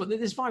kill him.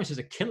 This virus is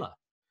a killer,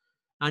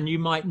 and you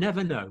might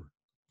never know.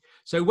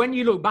 So when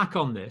you look back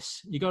on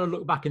this, you got to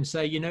look back and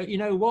say, you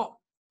know what?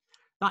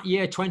 That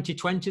year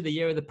 2020, the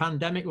year of the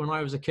pandemic, when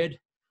I was a kid,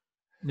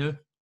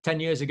 10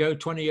 years ago,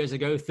 20 years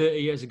ago, 30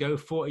 years ago,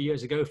 40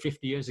 years ago,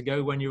 50 years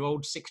ago, when you're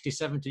old, 60,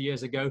 70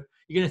 years ago,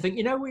 you're going to think,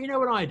 you know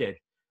what I did?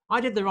 I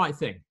did the right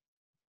thing.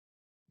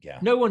 Yeah.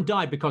 No one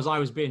died because I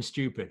was being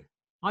stupid.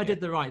 I did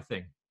the right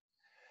thing.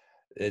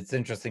 It's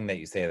interesting that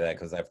you say that,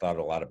 because I've thought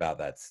a lot about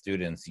that.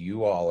 Students,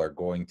 you all are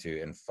going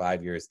to, in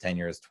 5 years, 10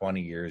 years, 20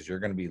 years, you're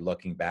going to be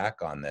looking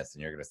back on this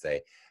and you're going to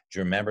say, do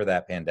you remember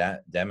that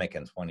pandemic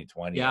in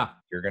 2020? Yeah.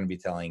 You're going to be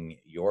telling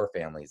your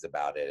families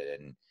about it.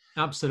 And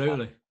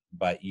absolutely.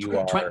 But you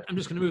are... I'm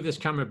just going to move this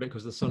camera a bit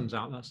because the sun's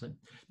out. That's it.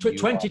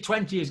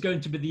 2020 is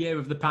going to be the year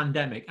of the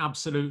pandemic.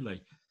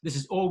 Absolutely. This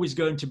is always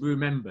going to be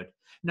remembered.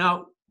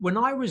 Now, when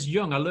I was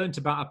young, I learned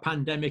about a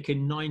pandemic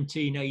in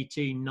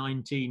 1918,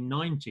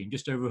 1919,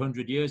 just over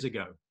 100 years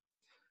ago.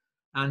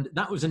 And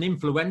that was an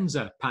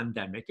influenza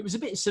pandemic. It was a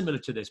bit similar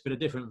to this, but a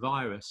different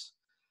virus.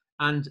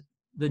 And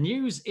the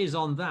news is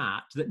on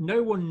that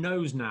no one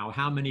knows now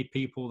how many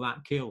people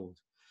that killed.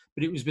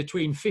 But it was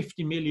between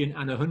 50 million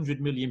and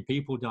 100 million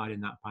people died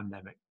in that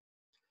pandemic.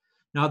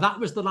 Now, that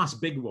was the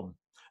last big one.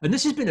 And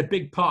this has been a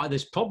big part of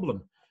this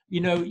problem.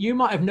 You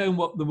might have known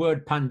what the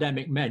word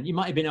pandemic meant. You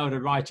might have been able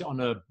to write it on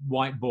a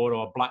whiteboard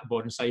or a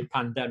blackboard and say,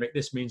 pandemic,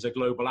 this means a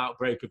global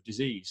outbreak of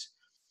disease.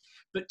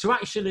 But to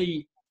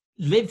actually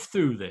live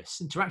through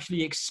this and to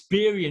actually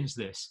experience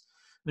this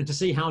and to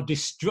see how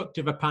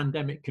destructive a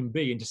pandemic can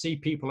be and to see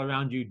people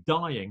around you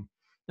dying,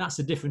 that's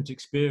a different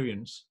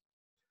experience.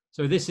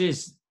 So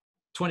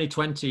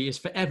 2020 is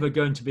forever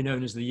going to be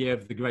known as the year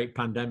of the great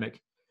pandemic.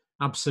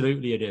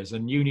 Absolutely it is.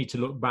 And you need to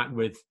look back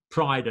with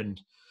pride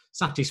and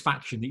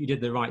satisfaction that you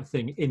did the right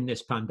thing in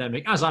this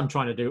pandemic, as I'm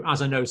trying to do,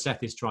 as I know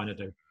Seth is trying to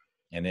do.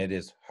 And it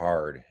is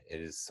hard. It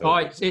is so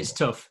it's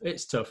tough.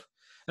 It's tough.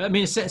 I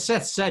mean,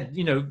 Seth said,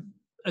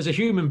 as a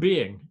human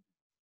being,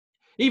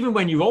 even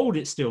when you're old,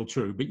 it's still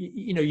true, but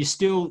you're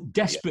still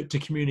desperate to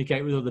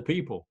communicate with other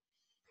people.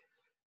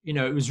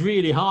 It was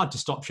really hard to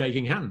stop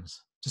shaking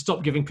hands, to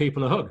stop giving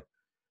people a hug.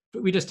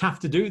 But we just have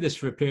to do this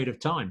for a period of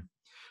time.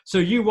 So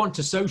you want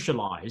to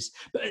socialize,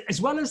 but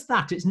as well as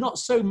that, it's not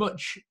so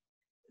much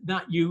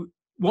that you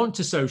want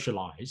to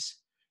socialize.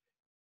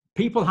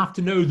 People have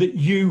to know that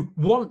you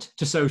want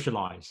to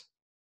socialize.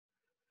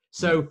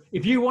 So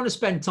if you want to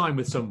spend time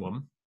with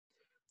someone,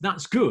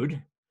 that's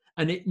good.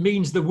 And it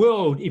means the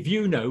world if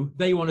you know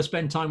they want to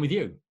spend time with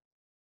you.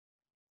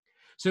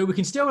 So we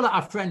can still let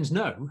our friends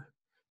know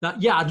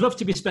that, yeah, I'd love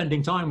to be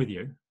spending time with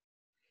you.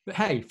 But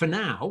hey, for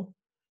now,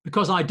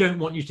 because I don't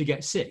want you to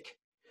get sick,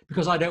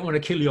 because I don't want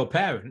to kill your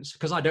parents,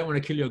 because I don't want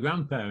to kill your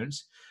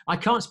grandparents, I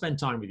can't spend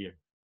time with you.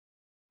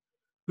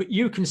 But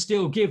you can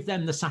still give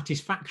them the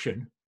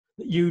satisfaction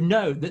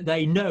that that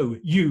they know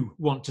you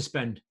want to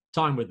spend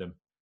time with them.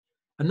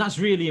 And that's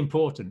really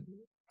important.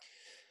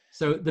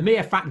 So the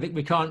mere fact that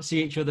we can't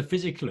see each other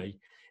physically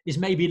is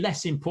maybe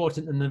less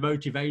important than the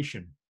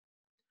motivation.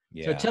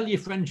 Yeah. So tell your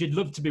friends you'd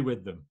love to be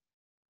with them.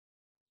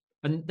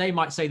 And they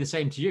might say the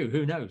same to you,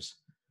 who knows?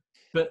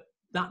 But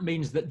that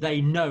means that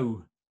they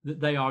know that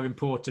they are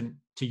important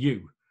to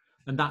you.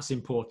 And that's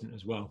important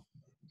as well.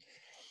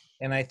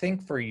 And I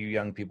think for you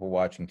young people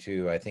watching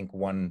too, I think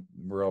one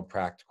real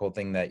practical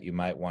thing that you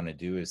might want to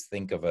do is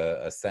think of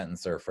a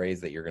sentence or a phrase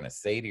that you're going to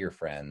say to your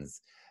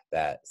friends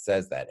that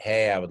says that,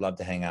 hey, I would love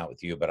to hang out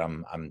with you, but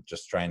I'm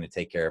just trying to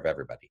take care of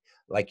everybody.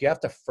 Like, you have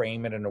to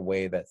frame it in a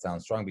way that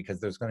sounds strong,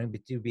 because there's going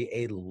to be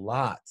a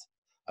lot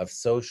of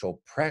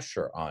social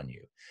pressure on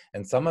you.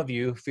 And some of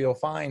you feel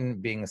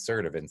fine being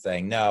assertive and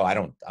saying, no,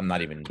 I'm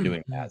not even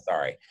doing that,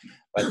 sorry.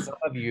 But some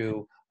of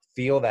you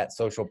feel that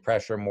social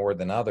pressure more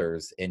than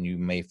others, and you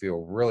may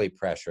feel really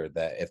pressured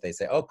that if they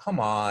say, oh,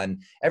 come on,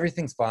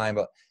 everything's fine.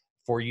 But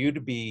for you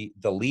to be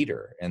the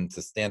leader and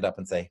to stand up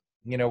and say,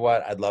 you know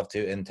what, I'd love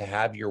to, and to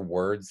have your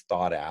words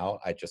thought out,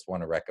 I just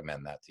want to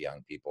recommend that to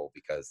young people,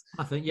 because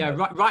I think, yeah,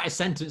 write a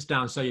sentence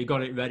down so you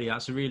got it ready.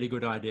 That's a really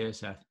good idea,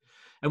 Seth.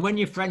 And when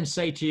your friends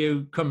say to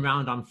you, come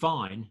round, I'm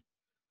fine,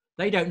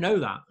 they don't know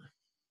that.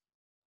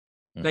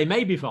 They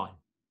may be fine.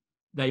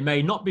 They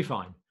may not be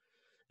fine.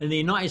 In the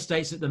United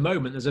States at the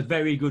moment, there's a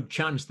very good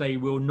chance they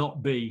will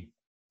not be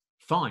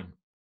fine,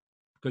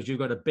 because you've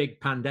got a big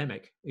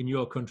pandemic in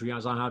your country,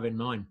 as I have in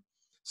mine.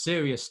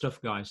 Serious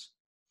stuff, guys.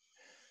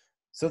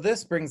 So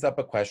this brings up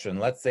a question.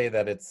 Let's say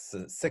that it's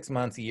 6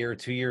 months, a year,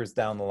 2 years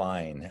down the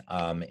line,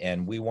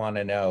 and we want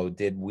to know,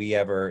 did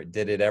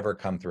it ever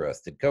come through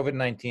us? Did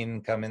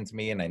COVID-19 come into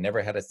me and I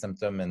never had a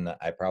symptom and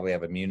I probably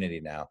have immunity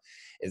now?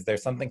 Is there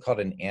something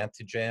called an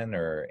antigen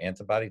or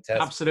antibody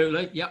test?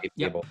 Absolutely, yeah.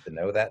 Be able to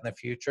know that in the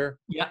future?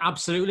 Yeah,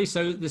 absolutely.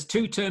 So there's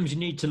two terms you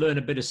need to learn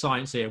a bit of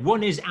science here.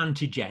 One is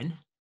antigen,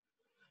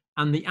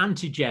 and the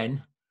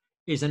antigen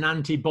is an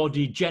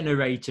antibody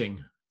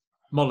generating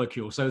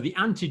molecule. So the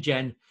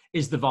antigen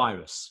is the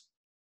virus.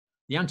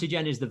 The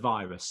antigen is the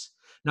virus.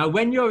 Now,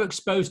 when you're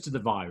exposed to the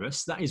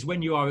virus, that is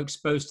when you are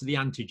exposed to the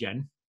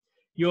antigen,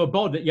 your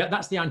body, yeah,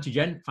 that's the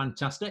antigen,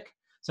 fantastic.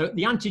 So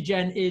the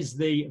antigen is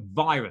the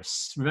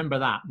virus. Remember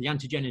that, the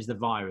antigen is the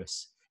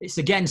virus. It's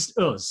against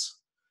us.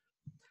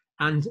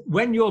 And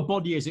when your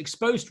body is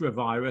exposed to a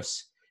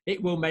virus,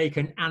 it will make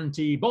an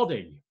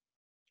antibody.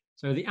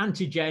 So the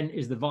antigen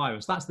is the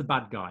virus, that's the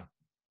bad guy.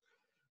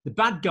 The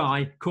bad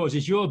guy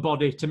causes your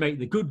body to make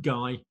the good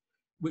guy,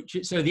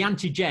 so the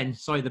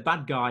antigen, the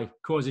bad guy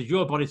causes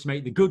your body to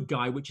make the good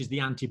guy, which is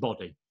the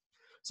antibody.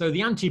 So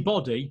the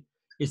antibody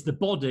is the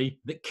body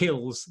that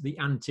kills the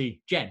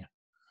antigen.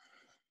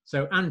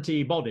 So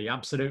antibody,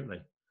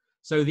 absolutely.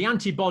 So the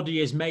antibody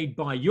is made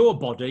by your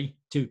body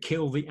to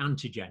kill the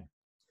antigen,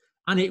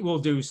 and it will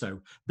do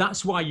so.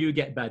 That's why you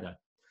get better.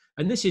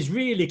 And this is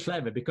really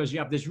clever, because you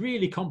have this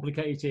really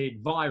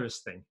complicated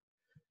virus thing,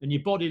 and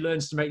your body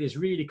learns to make this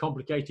really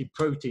complicated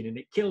protein, and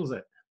it kills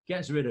it,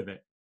 gets rid of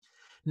it.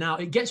 Now,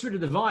 it gets rid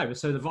of the virus,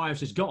 so the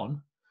virus is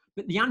gone,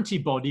 but the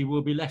antibody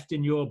will be left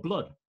in your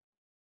blood.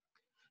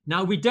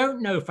 Now, we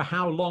don't know for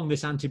how long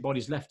this antibody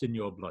is left in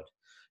your blood.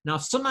 Now,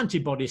 some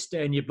antibodies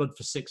stay in your blood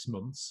for 6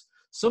 months,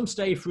 some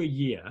stay for a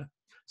year,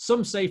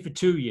 some stay for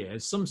 2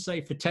 years, some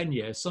stay for 10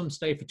 years, some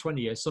stay for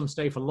 20 years, some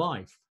stay for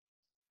life.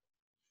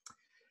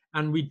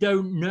 And we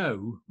don't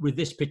know with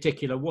this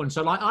particular one.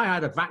 So like, I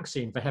had a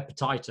vaccine for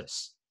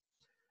hepatitis,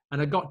 and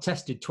I got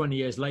tested 20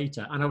 years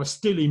later, and I was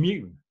still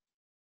immune.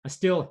 I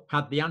still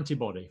had the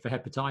antibody for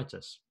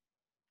hepatitis.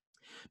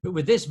 But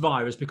with this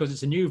virus, because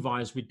it's a new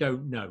virus, we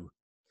don't know.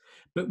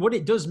 But what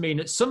it does mean,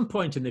 at some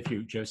point in the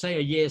future, say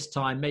a year's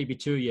time, maybe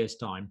 2 years'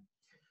 time,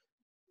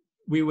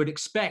 we would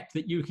expect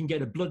that you can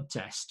get a blood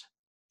test.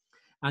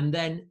 And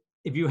then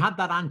if you got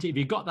that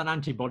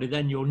antibody,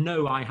 then you'll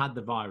know I had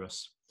the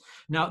virus.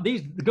 Now, the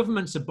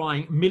governments are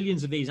buying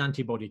millions of these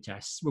antibody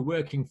tests. We're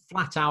working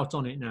flat out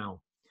on it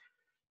now.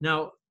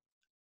 Now,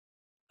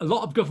 a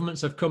lot of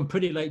governments have come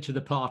pretty late to the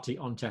party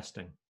on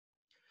testing,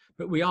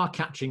 but we are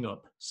catching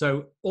up.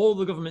 So all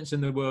the governments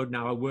in the world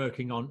now are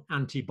working on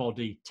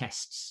antibody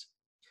tests.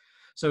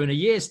 So in a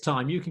year's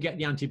time, you can get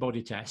the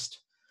antibody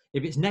test.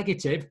 If it's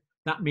negative,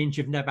 that means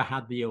you've never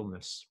had the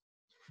illness.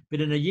 But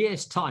in a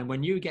year's time,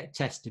 when you get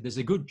tested, there's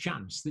a good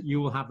chance that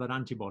you will have that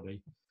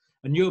antibody,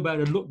 and you'll be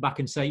able to look back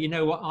and say, you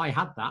know what, I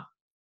had that.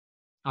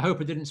 I hope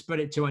I didn't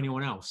spread it to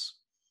anyone else.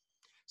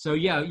 So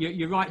yeah,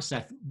 you're right,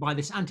 Seth. By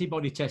this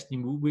antibody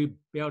testing, we'll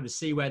be able to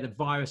see where the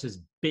virus has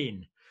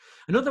been.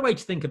 Another way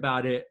to think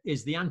about it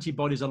is the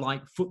antibodies are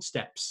like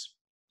footsteps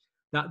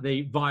that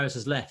the virus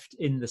has left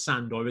in the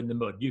sand or in the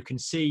mud. You can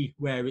see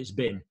where it's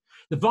been.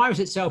 The virus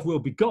itself will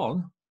be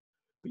gone,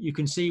 but you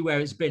can see where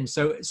it's been.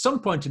 So at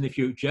some point in the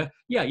future,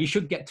 yeah, you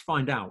should get to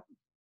find out.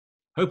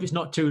 Hope it's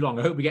not too long.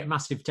 I hope we get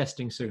massive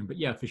testing soon, but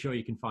yeah, for sure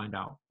you can find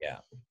out. Yeah.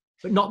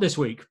 But not this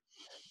week.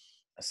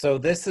 So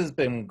this has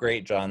been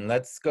great, John.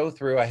 Let's go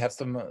through. I have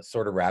some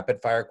sort of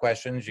rapid fire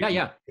questions. You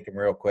can take them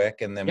real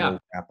quick, and then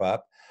we'll wrap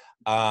up.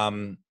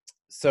 And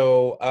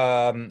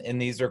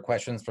these are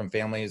questions from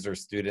families or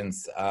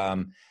students.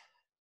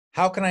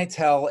 How can I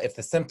tell if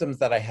the symptoms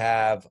that I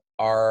have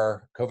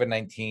are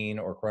COVID-19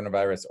 or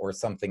coronavirus or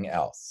something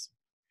else?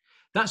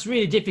 That's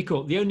really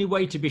difficult. The only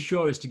way to be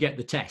sure is to get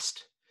the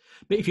test.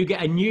 But if you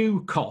get a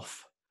new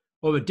cough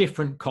or a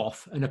different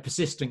cough and a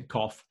persistent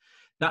cough,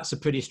 that's a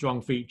pretty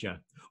strong feature.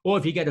 Or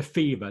if you get a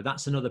fever,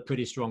 that's another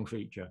pretty strong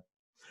feature.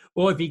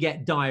 Or if you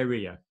get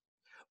diarrhea,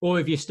 or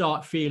if you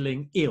start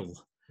feeling ill,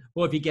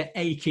 or if you get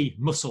achy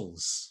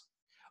muscles.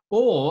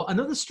 Or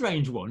another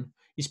strange one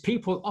is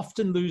people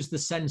often lose the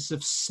sense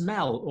of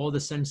smell or the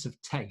sense of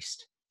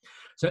taste.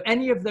 So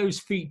any of those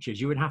features,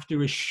 you would have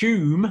to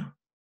assume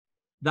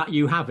that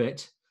you have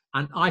it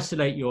and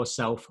isolate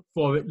yourself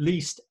for at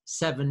least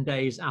 7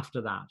 days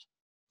after that.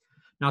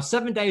 Now,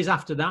 7 days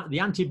after that, the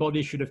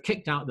antibodies should have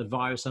kicked out the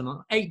virus, and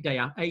on 8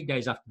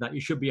 days after that,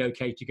 you should be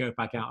okay to go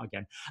back out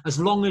again, as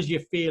long as you're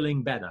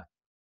feeling better.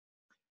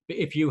 But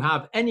if you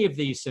have any of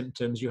these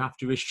symptoms, you have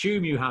to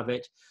assume you have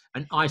it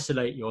and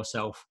isolate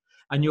yourself.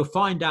 And you'll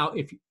find out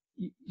if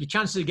your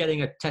chances of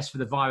getting a test for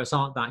the virus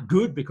aren't that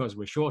good because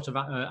we're short of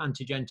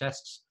antigen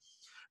tests.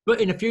 But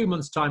in a few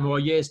months' time or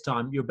a year's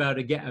time, you'll be able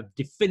to get a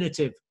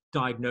definitive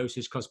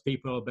diagnosis because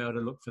people will be able to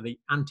look for the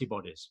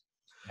antibodies.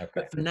 Okay.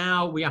 But for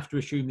now, we have to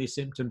assume these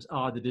symptoms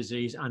are the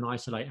disease and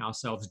isolate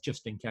ourselves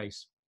just in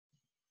case.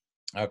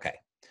 Okay.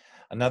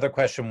 Another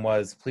question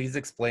was, please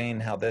explain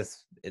how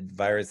this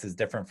virus is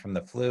different from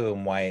the flu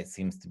and why it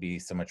seems to be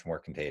so much more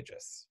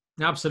contagious.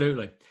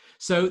 Absolutely.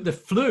 So the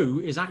flu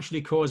is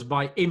actually caused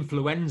by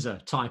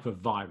influenza type of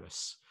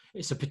virus.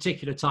 It's a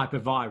particular type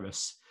of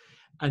virus.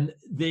 And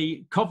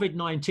the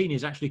COVID-19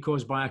 is actually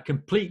caused by a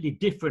completely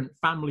different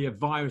family of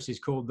viruses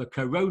called the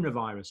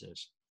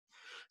coronaviruses.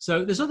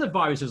 So there's other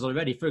viruses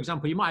already. For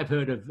example, you might have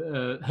heard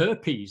of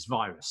herpes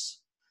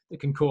virus that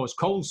can cause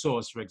cold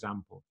sores, for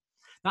example.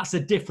 That's a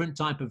different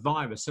type of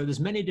virus. So there's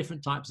many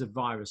different types of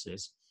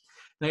viruses.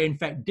 They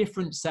infect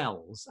different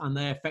cells and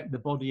they affect the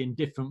body in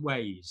different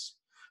ways.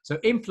 So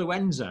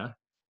influenza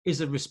is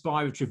a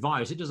respiratory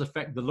virus. It does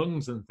affect the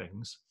lungs and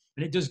things,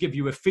 and it does give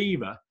you a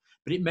fever,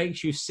 but it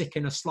makes you sick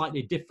in a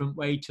slightly different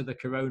way to the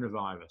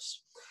coronavirus.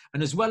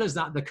 And as well as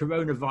that, the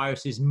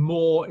coronavirus is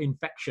more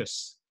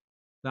infectious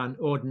than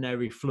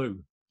ordinary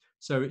flu.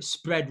 So it's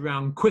spread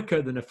around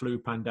quicker than a flu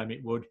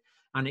pandemic would,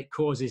 and it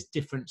causes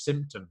different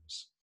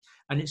symptoms.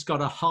 And it's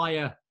got a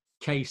higher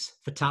case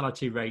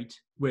fatality rate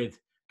with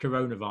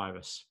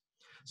coronavirus.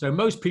 So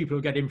most people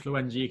who get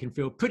influenza, you can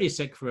feel pretty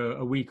sick for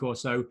a week or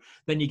so,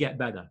 then you get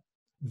better.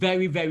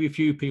 Very, very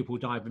few people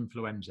die of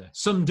influenza.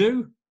 Some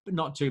do, but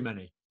not too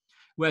many.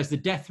 Whereas the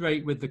death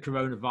rate with the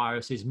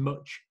coronavirus is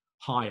much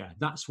higher.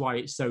 That's why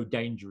it's so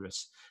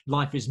dangerous.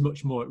 Life is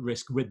much more at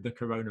risk with the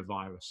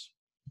coronavirus.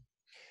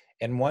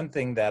 And one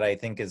thing that I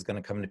think is going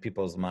to come to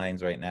people's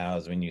minds right now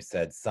is when you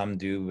said some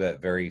do,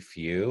 but very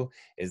few,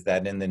 is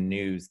that in the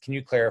news, can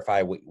you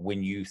clarify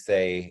when you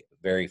say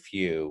very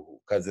few?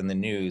 Because in the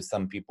news,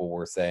 some people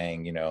were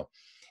saying, you know,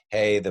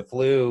 hey, the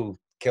flu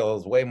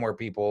kills way more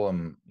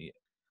people.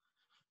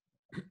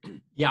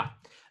 Yeah,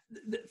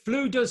 the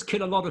flu does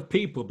kill a lot of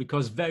people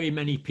because very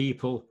many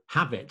people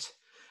have it.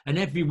 And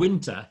every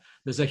winter,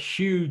 there's a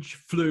huge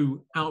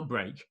flu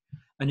outbreak.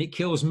 And it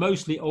kills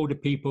mostly older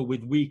people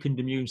with weakened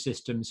immune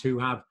systems who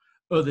have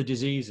other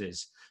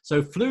diseases.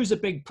 So flu is a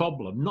big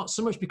problem, not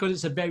so much because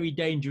it's a very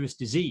dangerous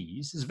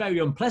disease. It's a very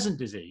unpleasant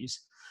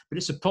disease, but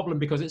it's a problem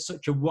because it's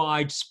such a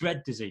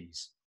widespread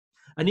disease.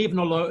 And even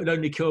although it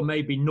only kill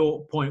maybe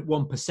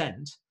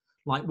 0.1%,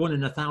 like 1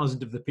 in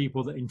 1,000 of the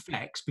people that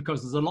infects,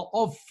 because there's a lot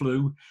of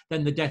flu,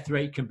 then the death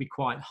rate can be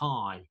quite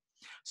high.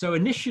 So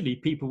initially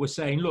people were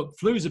saying, look,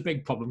 flu is a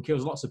big problem,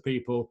 kills lots of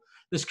people.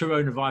 This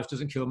coronavirus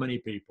doesn't kill many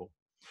people.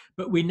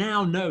 But we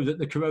now know that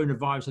the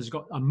coronavirus has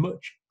got a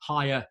much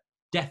higher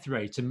death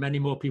rate and many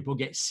more people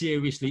get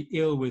seriously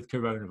ill with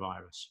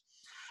coronavirus.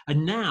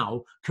 And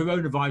now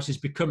coronavirus is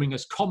becoming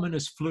as common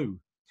as flu.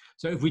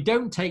 So if we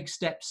don't take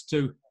steps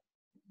to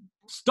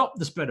stop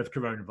the spread of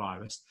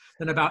coronavirus,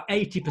 then about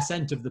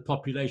 80% of the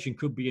population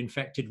could be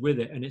infected with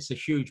it. And it's a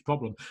huge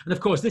problem. And of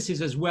course, this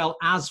is as well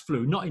as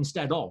flu, not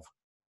instead of.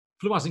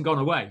 Flu hasn't gone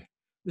away.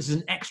 This is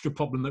an extra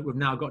problem that we've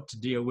now got to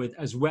deal with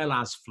as well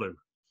as flu.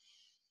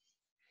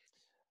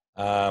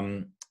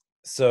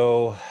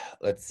 So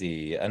let's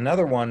see.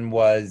 Another one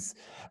was,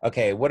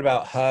 okay, what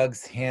about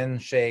hugs,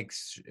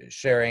 handshakes,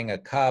 sharing a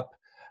cup,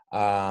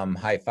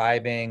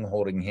 high-fiving,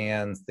 holding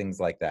hands, things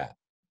like that?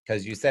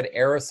 Because you said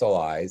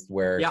aerosolized,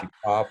 where if you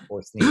cough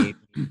or sneeze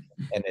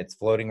and it's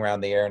floating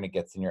around the air and it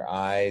gets in your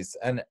eyes.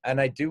 And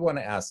I do want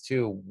to ask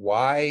too,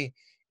 why,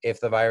 if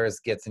the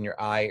virus gets in your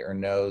eye or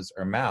nose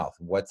or mouth,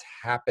 what's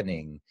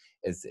happening?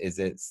 Is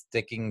it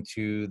sticking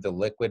to the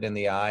liquid in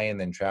the eye and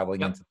then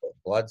traveling into the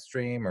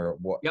bloodstream, or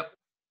what? Yep.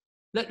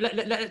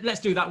 Let's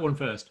do that one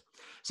first.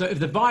 So if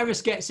the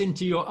virus gets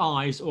into your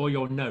eyes or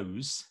your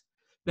nose,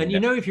 then you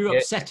know if you're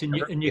upset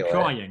and you're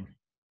crying.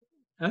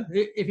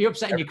 If you're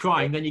upset and you're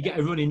crying, then you get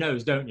a runny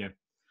nose, don't you?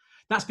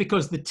 That's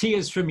because the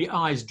tears from your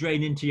eyes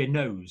drain into your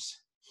nose.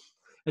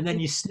 And then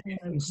you sniff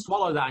and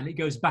swallow that and it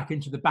goes back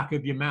into the back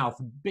of your mouth,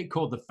 a bit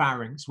called the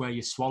pharynx, where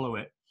you swallow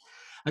it.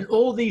 And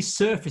all these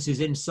surfaces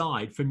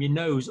inside, from your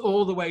nose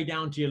all the way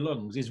down to your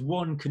lungs, is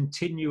one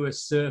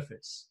continuous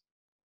surface.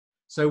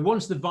 So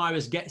once the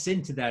virus gets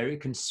into there,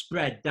 it can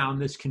spread down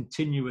this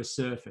continuous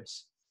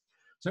surface.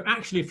 So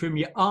actually from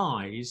your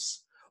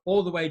eyes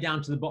all the way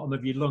down to the bottom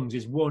of your lungs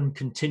is one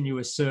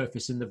continuous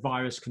surface, and the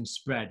virus can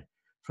spread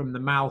from the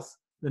mouth,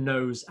 the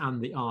nose,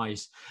 and the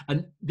eyes.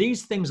 And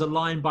these things are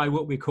lined by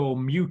what we call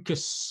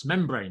mucous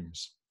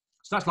membranes.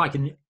 So that's like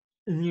in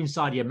the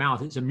inside of your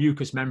mouth, it's a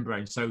mucous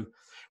membrane. So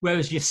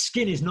whereas your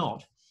skin is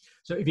not.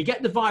 So if you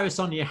get the virus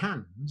on your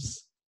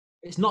hands,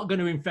 it's not going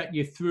to infect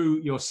you through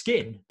your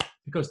skin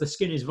because the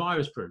skin is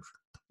virus proof.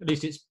 At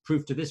least it's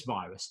proof to this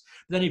virus.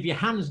 But then if your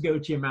hands go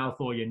to your mouth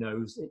or your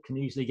nose, it can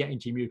easily get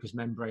into your mucous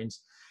membranes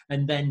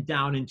and then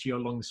down into your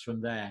lungs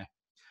from there.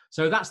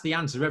 So that's the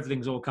answer.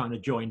 Everything's all kind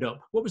of joined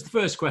up. What was the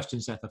first question,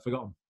 Seth? I've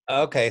forgotten.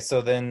 Okay,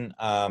 so then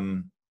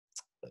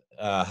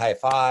high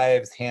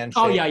fives, handshakes.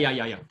 Oh,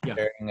 yeah.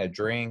 Sharing a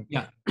drink.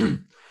 Yeah.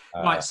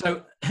 Right.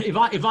 So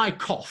if I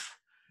cough,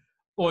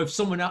 or if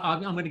someone else,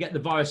 I'm going to get the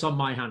virus on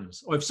my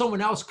hands, or if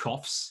someone else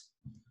coughs.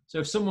 So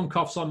if someone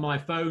coughs on my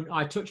phone,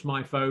 I touch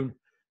my phone,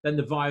 then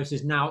the virus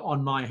is now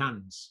on my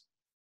hands.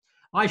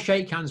 I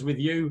shake hands with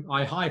you,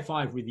 I high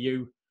five with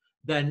you,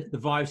 then the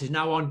virus is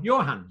now on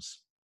your hands.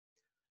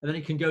 And then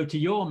it can go to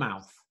your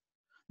mouth.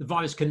 The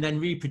virus can then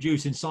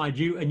reproduce inside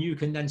you, and you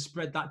can then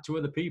spread that to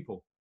other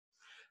people.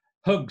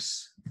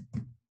 Hugs.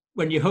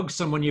 When you hug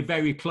someone, you're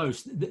very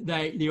close.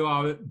 You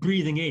are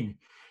breathing in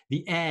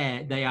the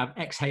air they have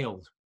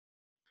exhaled.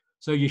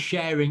 So you're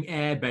sharing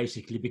air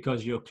basically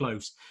because you're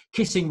close.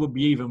 Kissing would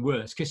be even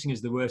worse. Kissing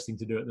is the worst thing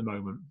to do at the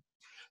moment.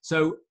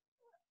 So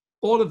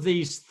all of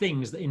these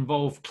things that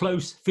involve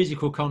close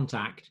physical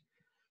contact,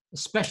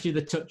 especially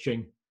the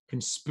touching, can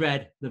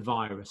spread the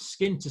virus.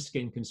 Skin to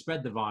skin can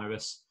spread the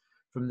virus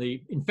from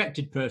the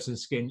infected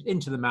person's skin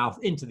into the mouth,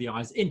 into the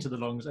eyes, into the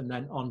lungs, and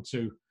then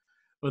onto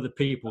other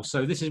people.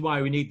 So this is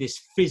why we need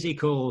this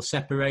physical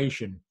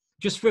separation,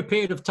 just for a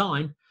period of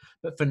time,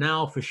 but for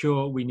now, for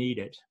sure, we need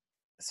it.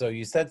 So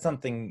you said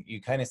something,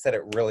 you kind of said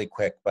it really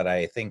quick, but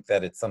I think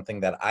that it's something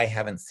that I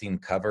haven't seen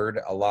covered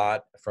a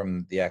lot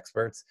from the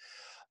experts.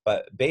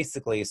 But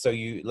basically, so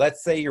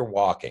let's say you're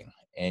walking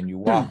and you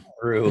walk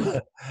through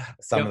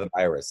some of the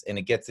virus and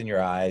it gets in your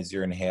eyes,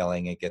 you're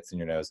inhaling, it gets in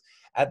your nose.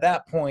 At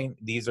that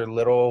point, these are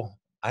little,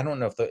 I don't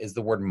know if is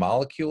the word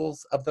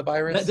molecules of the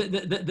virus?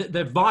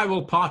 The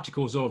viral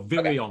particles or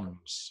virions.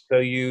 Okay. So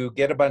you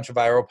get a bunch of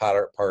viral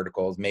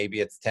particles,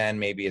 maybe it's 10,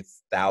 maybe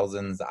it's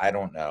thousands, I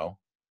don't know.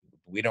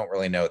 We don't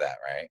really know that,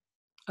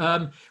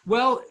 right?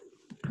 Well,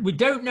 we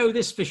don't know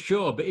this for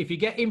sure, but if you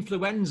get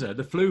influenza,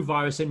 the flu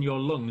virus in your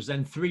lungs,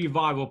 then 3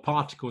 viral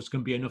particles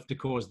can be enough to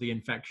cause the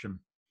infection.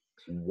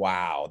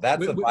 Wow,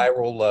 that's a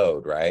viral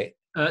load, right?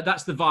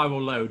 That's the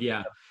viral load,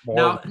 yeah.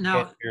 Now,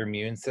 your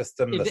immune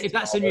system. If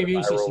that's in your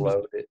immune system,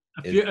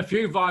 a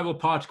few viral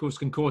particles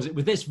can cause it.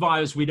 With this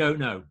virus, we don't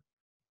know.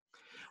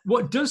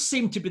 What does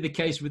seem to be the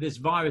case with this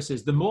virus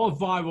is the more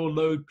viral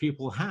load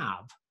people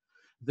have,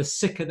 the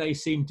sicker they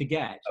seem to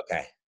get.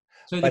 Okay.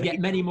 So they get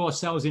many more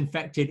cells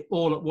infected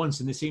all at once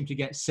and they seem to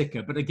get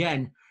sicker. But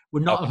again, we're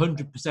not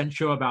 100%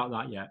 sure about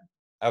that yet.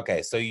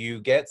 Okay, so you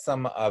get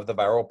some of the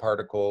viral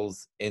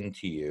particles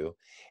into you,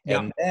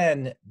 and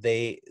then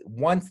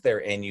once they're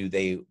in you,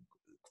 they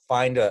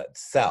find a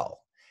cell.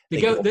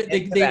 They affect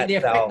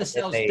the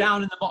cells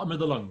down in the bottom of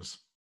the lungs.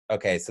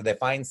 Okay, so they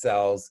find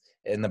cells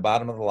in the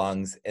bottom of the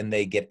lungs and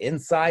they get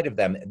inside of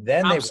them.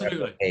 Then they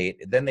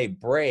replicate, then they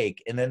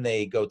break, and then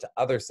they go to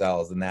other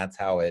cells, and that's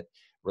how it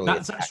really.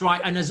 That's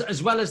right. And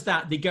as well as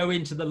that, they go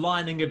into the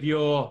lining of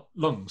your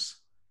lungs.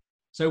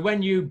 So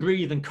when you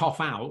breathe and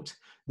cough out,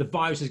 the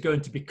virus is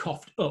going to be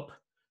coughed up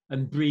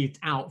and breathed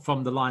out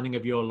from the lining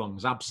of your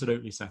lungs.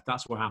 Absolutely, Seth.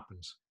 That's what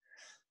happens.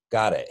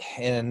 Got it.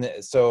 And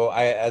so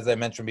as I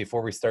mentioned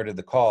before we started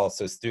the call,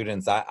 so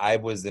students, I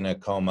was in a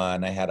coma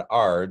and I had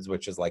ARDS,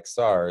 which is like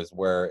SARS,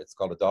 where it's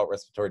called adult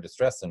respiratory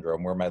distress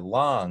syndrome, where my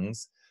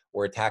lungs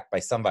were attacked by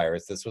some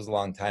virus. This was a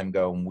long time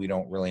ago and we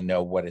don't really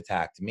know what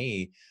attacked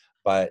me,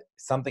 but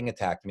something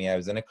attacked me. I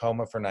was in a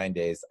coma for 9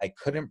 days. I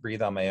couldn't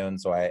breathe on my own.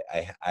 So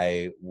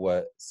I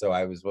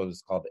was what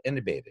was called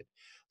intubated.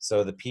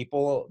 So the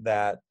people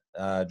that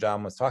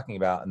John was talking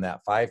about, and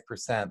that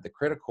 5%, the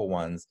critical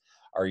ones,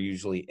 are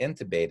usually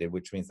intubated,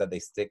 which means that they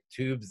stick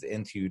tubes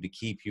into you to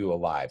keep you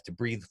alive, to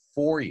breathe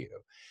for you.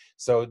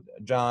 So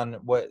John,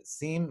 what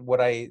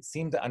I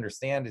seem to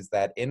understand is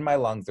that in my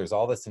lungs, there's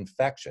all this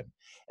infection,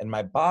 and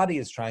my body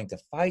is trying to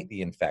fight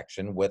the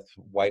infection with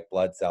white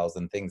blood cells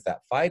and things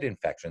that fight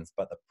infections.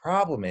 But the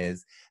problem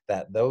is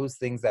that those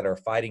things that are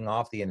fighting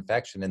off the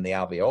infection in the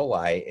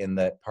alveoli, in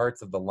the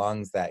parts of the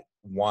lungs that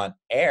want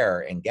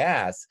air and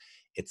gas,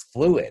 it's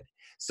fluid.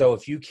 So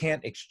if you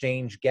can't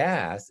exchange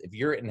gas, if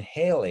you're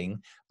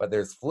inhaling, but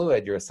there's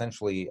fluid, you're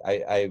essentially,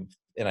 I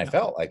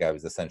felt like I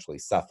was essentially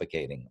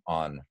suffocating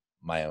on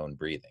my own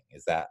breathing.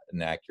 Is that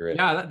an accurate?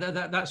 Yeah,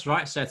 that's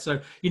right, Seth.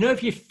 So,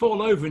 if you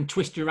fall over and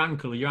twist your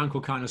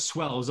ankle kind of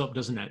swells up,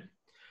 doesn't it?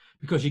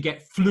 Because you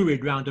get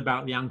fluid round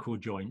about the ankle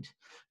joint.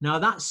 Now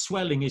that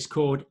swelling is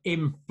called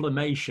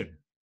inflammation.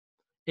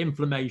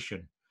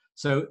 Inflammation.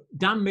 So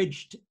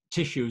damaged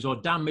tissues or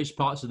damaged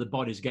parts of the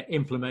bodies get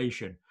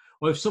inflammation.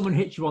 Or if someone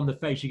hits you on the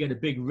face, you get a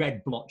big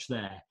red blotch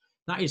there.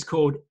 That is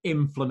called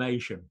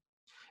inflammation.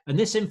 And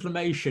this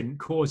inflammation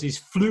causes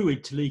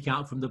fluid to leak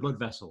out from the blood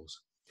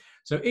vessels.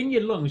 So in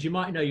your lungs, you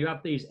might know you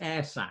have these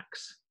air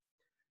sacs,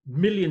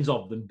 millions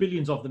of them,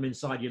 billions of them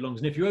inside your lungs.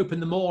 And if you open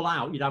them all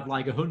out, you'd have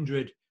like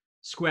 100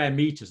 square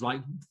meters,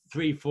 like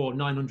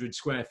 900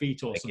 square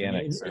feet or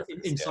something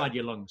inside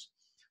your lungs.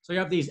 So you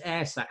have these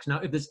air sacs. Now,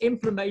 if there's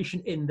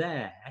inflammation in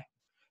there,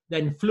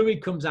 then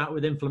fluid comes out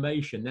with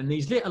inflammation. Then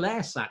these little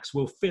air sacs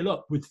will fill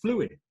up with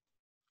fluid.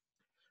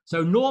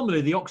 So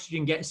normally the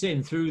oxygen gets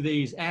in through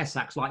these air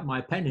sacs, like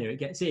my pen here, it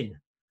gets in.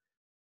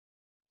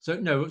 So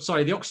no,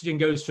 sorry, the oxygen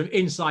goes from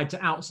inside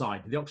to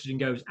outside. The oxygen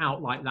goes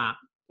out like that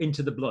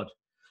into the blood.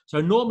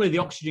 So normally the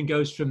oxygen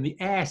goes from the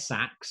air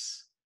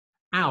sacs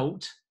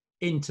out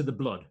into the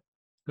blood,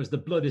 because the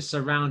blood is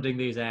surrounding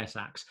these air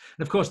sacs.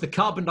 And of course, the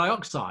carbon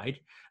dioxide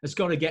has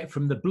got to get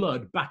from the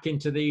blood back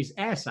into these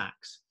air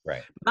sacs.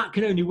 Right. But that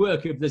can only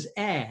work if there's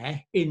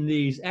air in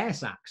these air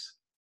sacs.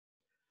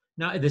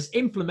 Now, if there's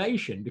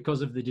inflammation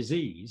because of the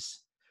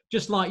disease,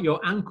 just like your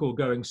ankle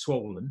going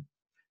swollen,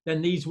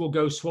 then these will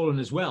go swollen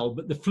as well,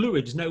 but the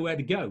fluid's nowhere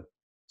to go.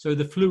 So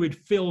the fluid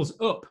fills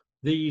up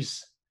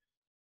these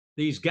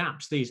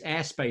gaps, these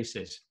air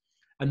spaces,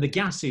 and the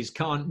gases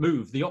can't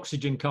move. The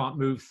oxygen can't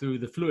move through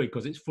the fluid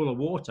because it's full of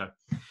water.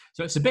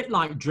 So it's a bit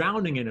like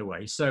drowning in a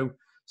way. So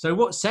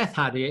what Seth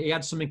had, he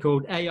had something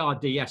called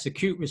ARDS,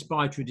 acute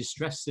respiratory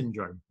distress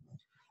syndrome.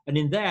 And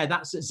in there,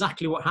 that's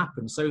exactly what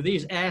happens. So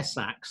these air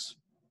sacs,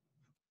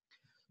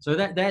 so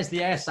there's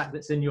the air sac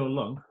that's in your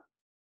lung,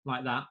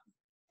 like that.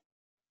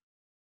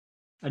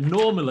 And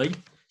normally,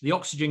 the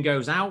oxygen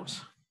goes out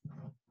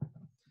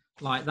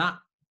like that.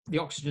 The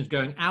oxygen's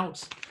going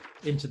out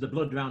into the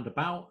blood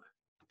roundabout,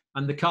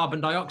 and the carbon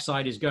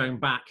dioxide is going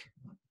back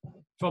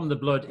from the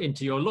blood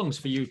into your lungs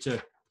for you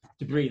to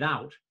breathe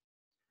out.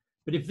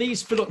 But if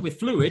these fill up with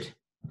fluid,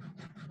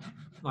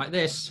 like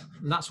this,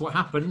 and that's what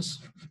happens,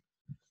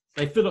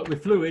 they fill up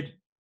with fluid,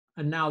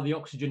 and now the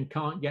oxygen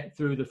can't get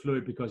through the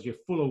fluid because you're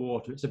full of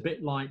water. It's a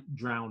bit like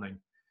drowning.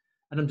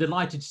 And I'm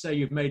delighted to say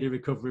you've made a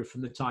recovery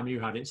from the time you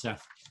had it,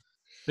 Seth.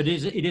 But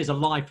it is a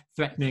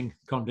life-threatening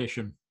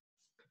condition,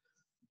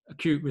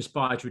 acute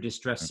respiratory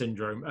distress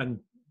syndrome. And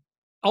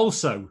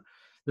also,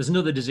 there's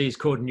another disease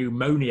called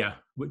pneumonia,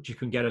 which you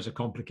can get as a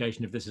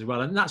complication of this as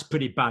well. And that's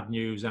pretty bad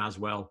news as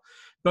well.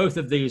 Both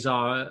of these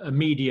are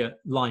immediate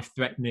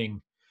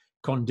life-threatening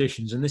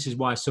conditions. And this is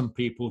why some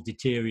people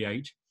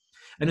deteriorate.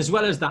 And as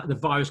well as that, the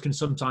virus can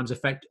sometimes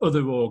affect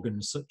other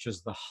organs, such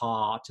as the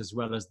heart, as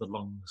well as the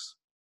lungs.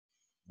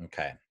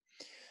 Okay.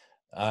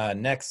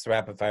 Next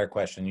rapid fire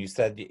question. You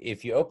said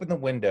if you open the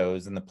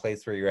windows in the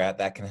place where you're at,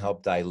 that can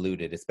help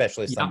dilute it,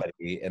 especially if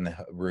somebody in the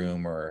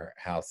room or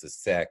house is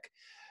sick.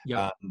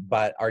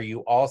 But are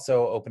you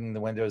also opening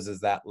the windows? Is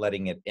that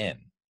letting it in?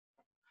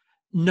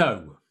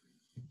 No.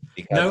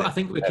 No, I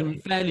think we can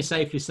fairly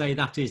safely say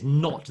that is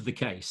not the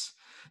case.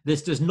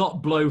 This does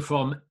not blow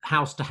from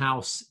house to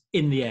house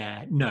in the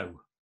air. No.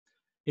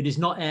 It is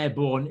not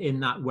airborne in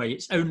that way.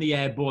 It's only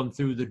airborne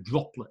through the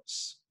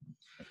droplets.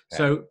 Okay.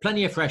 So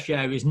plenty of fresh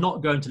air is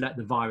not going to let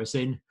the virus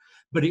in,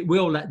 but it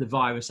will let the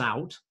virus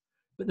out.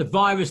 But the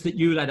virus that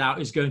you let out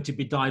is going to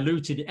be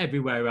diluted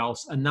everywhere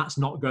else, and that's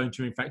not going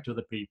to infect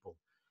other people.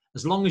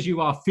 As long as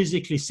you are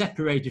physically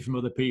separated from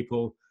other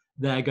people,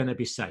 they're going to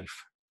be safe.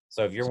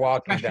 So if you're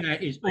walking fresh air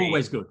is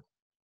always good.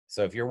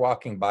 So if you're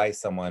walking by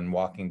someone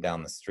walking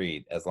down the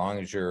street, as long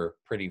as you're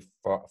pretty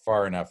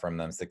far enough from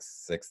them,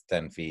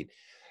 10 feet,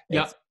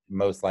 it's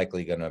most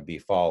likely going to be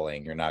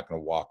falling. You're not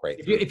going to walk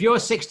right through. If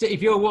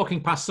you're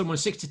walking past someone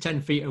 6 to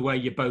 10 feet away,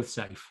 you're both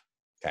safe.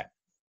 Okay.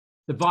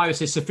 The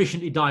virus is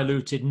sufficiently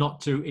diluted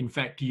not to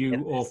infect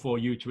you or for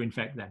you to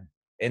infect them.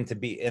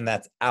 And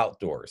that's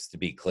outdoors, to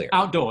be clear.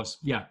 Outdoors,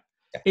 yeah.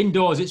 Okay.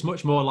 Indoors, it's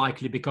much more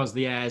likely because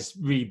the air's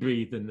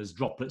rebreathed and there's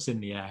droplets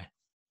in the air.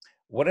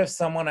 What if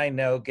someone I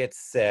know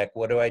gets sick?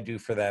 What do I do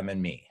for them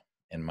and me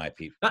and my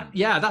people?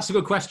 That's a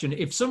good question.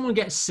 If someone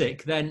gets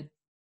sick, then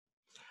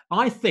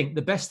I think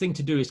the best thing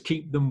to do is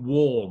keep them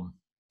warm.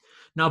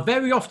 Now,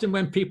 very often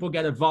when people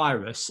get a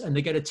virus and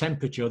they get a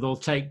temperature, they'll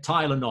take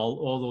Tylenol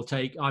or they'll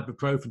take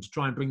ibuprofen to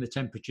try and bring the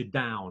temperature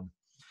down.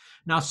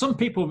 Now, some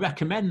people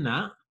recommend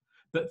that,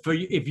 but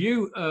if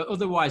you are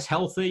otherwise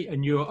healthy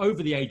and you're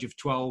over the age of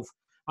 12,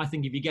 I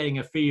think if you're getting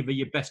a fever,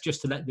 you're best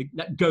just to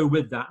let go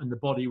with that, and the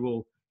body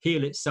will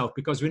heal itself,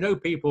 because we know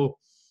people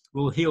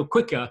will heal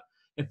quicker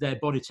if their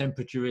body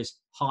temperature is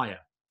higher.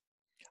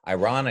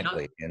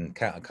 Ironically, and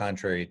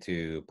contrary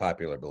to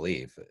popular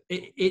belief.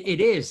 It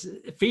is.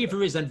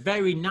 Fever is a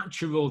very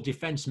natural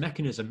defense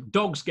mechanism.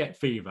 Dogs get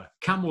fever.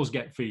 Camels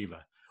get fever.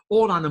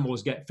 All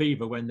animals get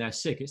fever when they're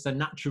sick. It's a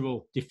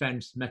natural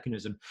defense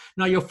mechanism.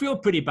 Now, you'll feel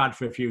pretty bad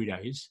for a few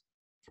days,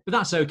 but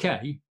that's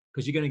okay,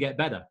 because you're going to get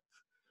better.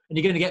 And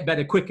you're going to get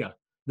better quicker.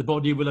 The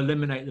body will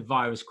eliminate the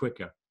virus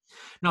quicker.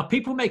 Now,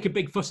 people make a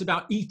big fuss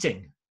about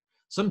eating.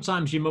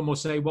 Sometimes your mum will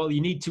say, well,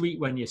 you need to eat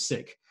when you're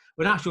sick.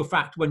 But in actual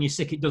fact, when you're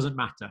sick, it doesn't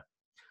matter.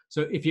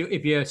 So if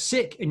you're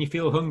sick and you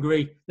feel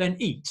hungry, then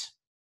eat.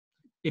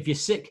 If you're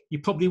sick, you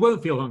probably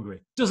won't feel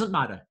hungry. Doesn't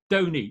matter.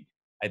 Don't eat.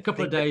 A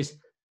couple of days,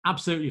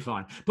 absolutely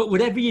fine. But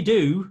whatever you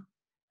do,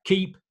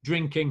 keep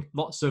drinking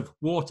lots of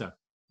water.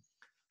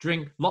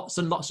 Drink lots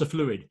and lots of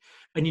fluid.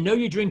 And you know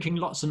you're drinking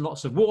lots and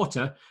lots of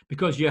water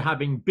because you're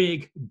having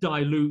big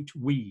dilute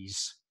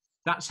wheeze.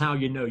 That's how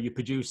you know you're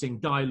producing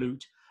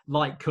dilute,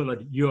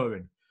 light-colored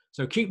urine.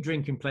 So keep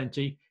drinking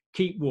plenty,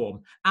 keep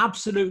warm.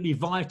 Absolutely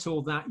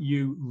vital that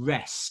you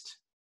rest.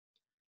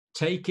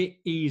 Take it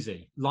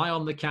easy. Lie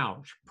on the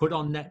couch. Put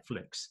on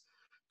Netflix.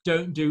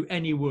 Don't do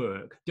any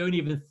work. Don't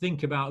even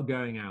think about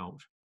going out.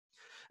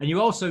 And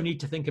you also need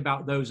to think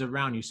about those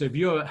around you. So if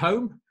you're at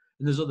home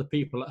and there's other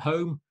people at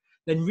home,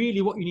 then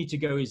really what you need to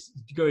go is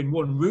to go in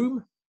one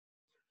room,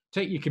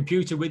 take your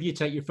computer with you,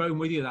 take your phone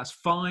with you, that's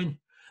fine.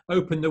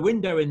 Open the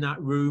window in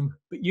that room,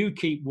 but you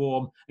keep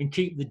warm and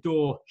keep the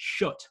door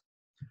shut.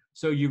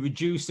 So you're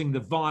reducing the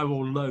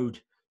viral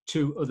load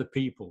to other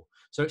people.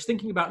 So it's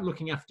thinking about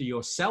looking after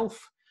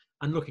yourself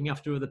and looking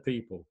after other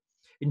people.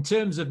 In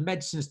terms of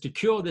medicines to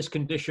cure this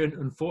condition,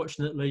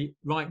 unfortunately,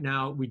 right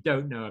now, we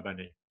don't know of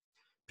any.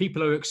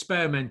 People are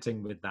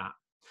experimenting with that.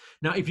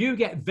 Now, if you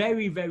get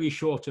very, very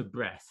short of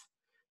breath,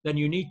 then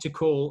you need to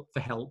call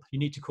for help. You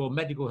need to call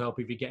medical help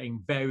if you're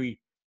getting very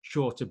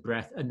short of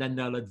breath, and then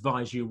they'll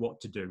advise you what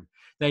to do.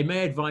 They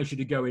may advise you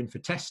to go in for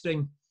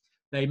testing.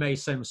 They may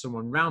send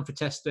someone round for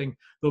testing.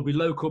 There'll be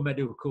local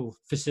medical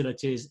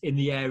facilities in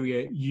the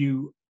area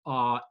you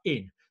are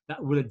in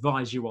that will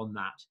advise you on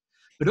that.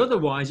 But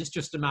otherwise, it's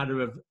just a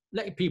matter of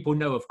letting people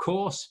know, of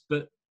course,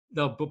 but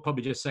they'll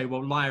probably just say,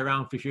 well, lie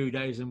around for a few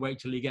days and wait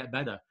till you get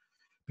better,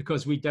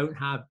 because we don't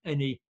have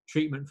any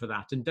treatment for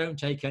that. And don't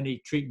take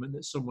any treatment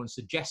that someone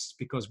suggests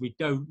because we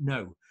don't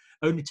know.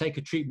 Only take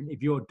a treatment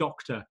if your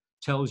doctor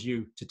tells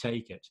you to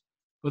take it.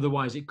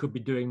 Otherwise, it could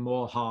be doing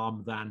more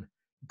harm than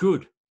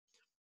good.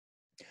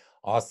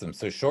 Awesome.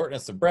 So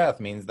shortness of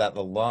breath means that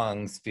the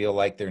lungs feel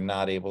like they're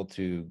not able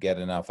to get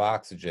enough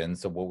oxygen.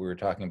 So what we were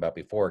talking about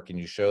before, can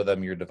you show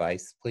them your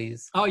device,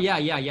 please? Oh,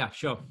 yeah,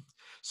 sure.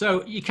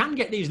 So you can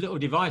get these little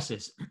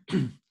devices.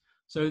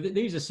 So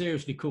these are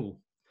seriously cool.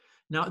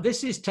 Now,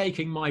 this is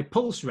taking my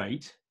pulse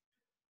rate,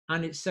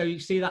 and it's, so you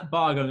see that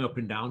bar going up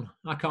and down.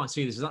 I can't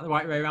see this. Is that the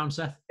right way around,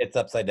 Seth? It's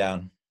upside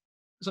down.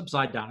 It's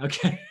upside down.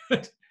 Okay.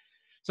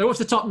 So what's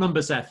the top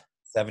number, Seth?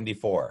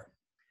 74.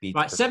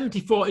 Right,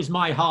 74 is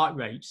my heart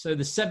rate. So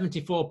the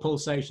 74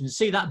 pulsations.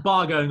 See that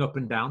bar going up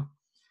and down?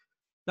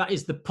 That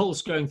is the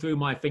pulse going through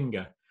my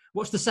finger.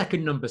 What's the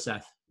second number,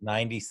 Seth?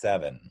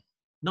 97.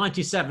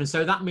 97.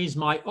 So that means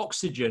my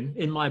oxygen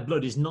in my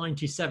blood is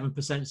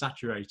 97%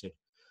 saturated.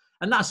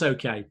 And that's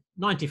okay.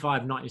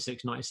 95,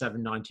 96,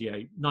 97,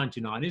 98,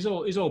 99 is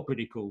all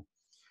pretty cool.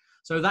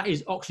 So that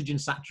is oxygen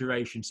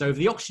saturation. So if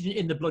the oxygen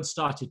in the blood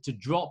started to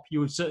drop, you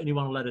would certainly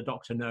want to let a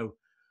doctor know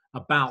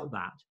about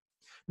that.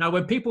 Now,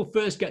 when people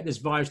first get this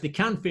virus, they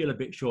can feel a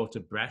bit short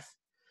of breath.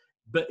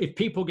 But if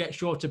people get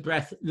short of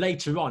breath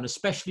later on,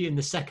 especially in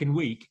the second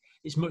week,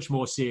 it's much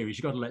more serious.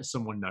 You've got to let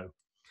someone know.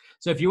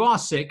 So if you are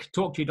sick,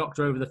 talk to your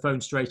doctor over the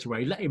phone straight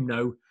away, let him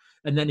know,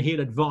 and then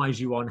he'll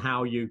advise you on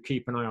how you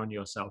keep an eye on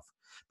yourself.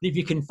 But if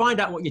you can find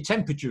out what your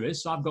temperature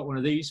is, so I've got one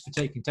of these for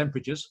taking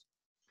temperatures.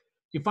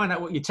 You find out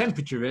what your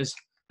temperature is,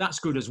 that's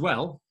good as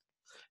well.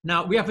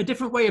 Now, we have a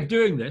different way of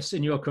doing this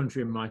in your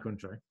country and my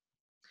country.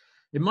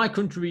 In my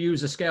country, we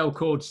use a scale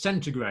called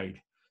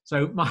centigrade.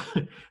 So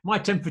my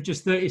temperature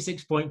is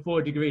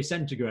 36.4 degrees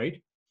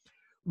centigrade,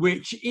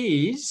 which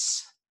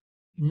is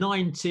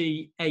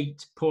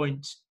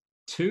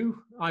 98.2,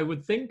 I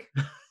would think.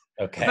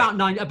 Okay. About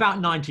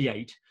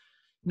 98.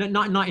 No,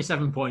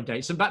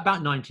 97.8, so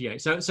about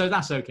 98. So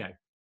that's okay.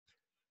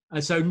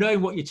 And so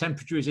knowing what your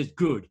temperature is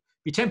good. If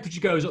your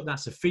temperature goes up,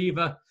 that's a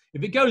fever.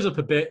 If it goes up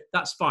a bit,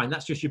 that's fine.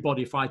 That's just your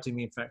body fighting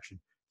the infection.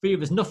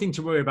 Fever's nothing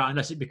to worry about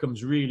unless it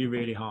becomes really,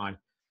 really high.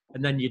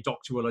 And then your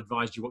doctor will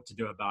advise you what to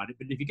do about it.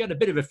 But if you get a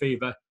bit of a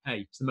fever,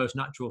 hey, it's the most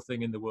natural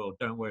thing in the world.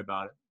 Don't worry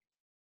about it.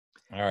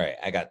 All right.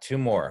 I got two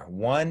more.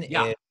 One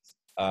is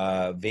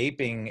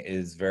vaping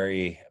is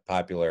very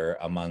popular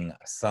among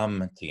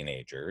some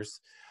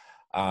teenagers,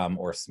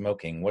 or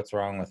smoking. What's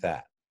wrong with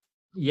that?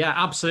 Yeah,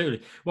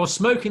 absolutely. Well,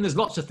 smoking, there's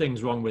lots of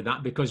things wrong with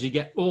that because you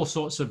get all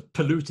sorts of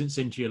pollutants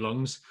into your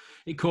lungs.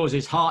 It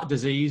causes heart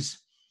disease.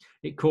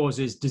 It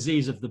causes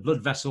disease of the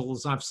blood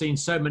vessels. I've seen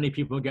so many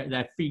people get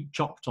their feet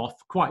chopped off,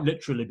 quite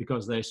literally,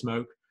 because they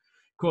smoke.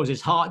 It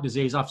causes heart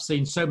disease. I've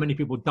seen so many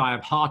people die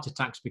of heart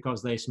attacks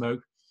because they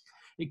smoke.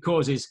 It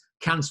causes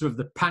cancer of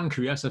the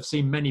pancreas. I've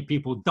seen many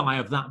people die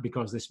of that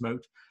because they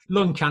smoked.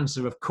 Lung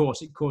cancer, of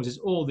course, it causes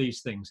all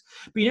these things.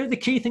 But you know, the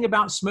key thing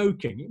about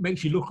smoking, it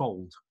makes you look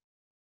old.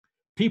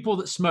 People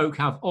that smoke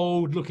have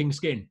old-looking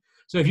skin.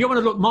 So if you want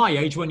to look my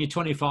age when you're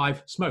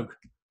 25, smoke.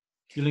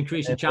 You'll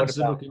increase your chances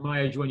of looking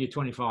my age when you're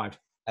 25.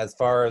 As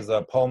far as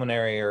a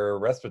pulmonary or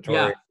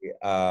respiratory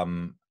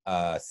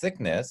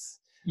sickness,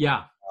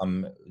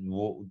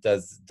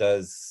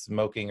 does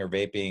smoking or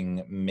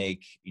vaping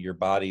make your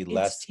body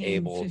less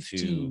able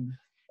to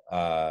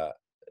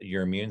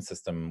your immune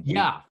system weak?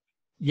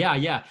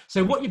 Yeah.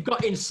 So what you've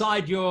got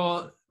inside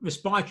your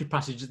respiratory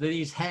passage are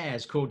these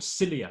hairs called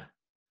cilia,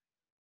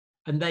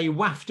 and they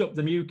waft up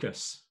the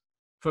mucus.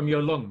 from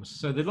your lungs.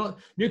 So the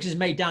mucus is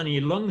made down in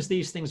your lungs,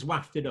 these things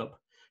wafted up.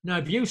 Now,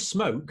 if you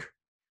smoke,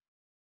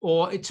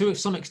 or to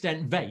some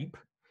extent vape,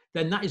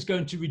 then that is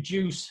going to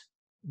reduce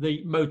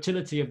the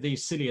motility of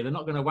these cilia. They're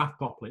not going to waft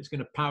properly. It's going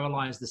to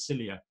paralyze the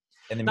cilia.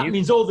 And that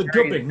means all the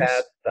gubbins.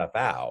 Bad stuff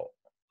out.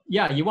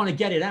 Yeah, you want to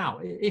get it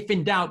out. If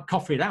in doubt,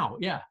 cough it out.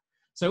 Yeah.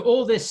 So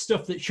all this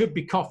stuff that should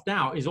be coughed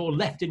out is all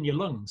left in your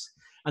lungs,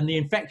 and the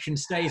infection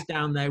stays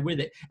down there with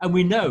it. And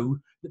we know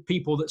that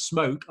people that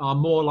smoke are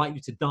more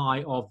likely to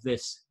die of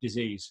this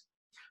disease.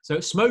 So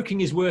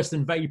smoking is worse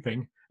than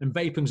vaping, and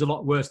vaping's a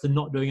lot worse than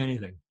not doing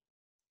anything.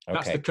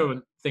 That's the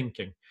current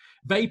thinking.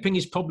 Vaping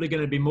is probably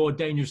going to be more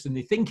dangerous than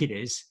they think it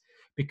is,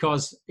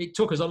 because it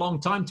took us a long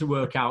time to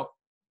work out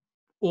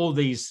all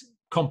these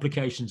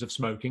complications of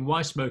smoking,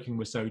 why smoking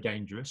was so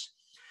dangerous.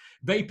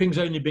 Vaping's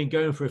only been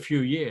going for a few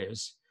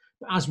years.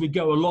 But as we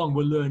go along,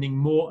 we're learning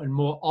more and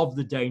more of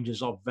the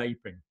dangers of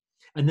vaping.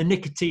 And the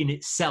nicotine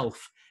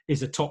itself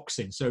is a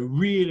toxin, so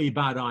really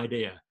bad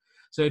idea.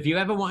 So if you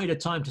ever wanted a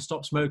time to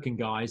stop smoking,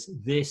 guys,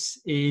 this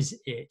is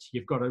it.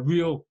 You've got a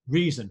real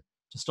reason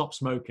to stop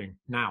smoking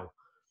now.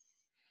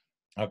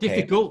 Okay.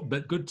 Difficult,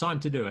 but good time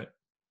to do it.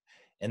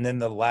 And then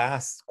the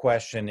last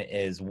question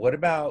is, what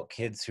about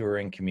kids who are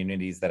in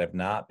communities that have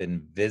not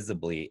been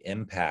visibly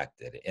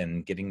impacted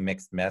and getting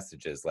mixed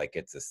messages like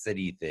it's a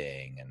city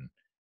thing? And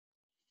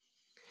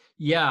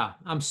yeah,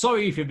 I'm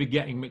sorry if you've been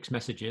getting mixed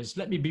messages.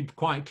 Let me be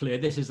quite clear.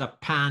 This is a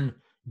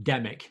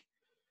pandemic.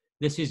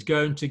 This is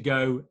going to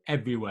go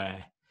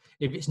everywhere.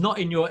 If it's not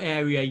in your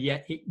area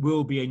yet, it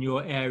will be in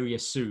your area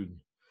soon.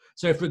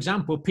 So, for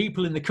example,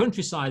 people in the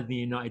countryside of the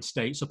United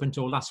States up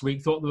until last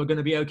week thought they were going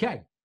to be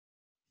okay.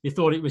 They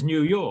thought it was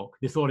New York.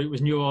 They thought it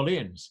was New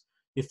Orleans.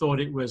 They thought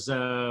it was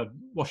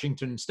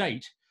Washington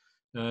State,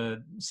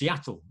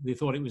 Seattle. They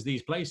thought it was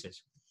these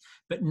places.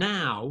 But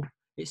now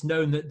it's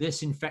known that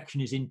this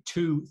infection is in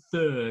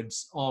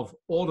 2/3 of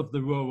all of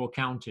the rural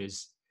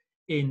counties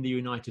in the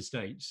United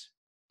States.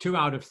 2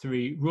 out of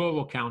 3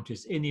 rural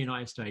counties in the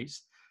United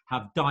States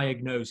have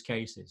diagnosed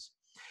cases.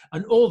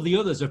 And all the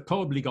others have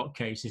probably got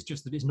cases,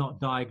 just that it's not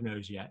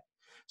diagnosed yet.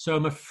 So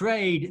I'm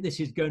afraid this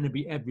is going to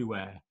be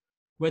everywhere.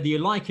 Whether you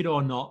like it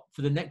or not,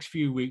 for the next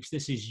few weeks,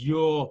 this is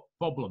your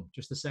problem,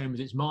 just the same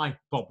as it's my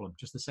problem,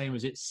 just the same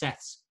as it's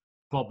Seth's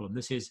problem.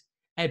 This is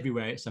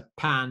everywhere. It's a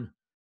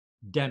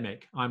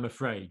pandemic, I'm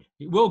afraid.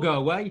 It will go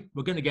away.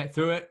 We're going to get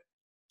through it.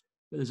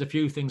 But there's a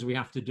few things we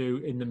have to do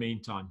in the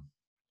meantime.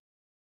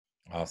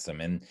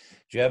 Awesome. And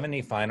do you have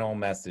any final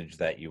message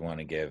that you want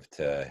to give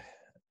to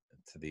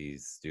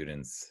these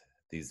students,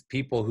 these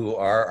people who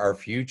are our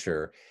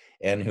future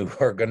and who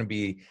are going to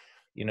be,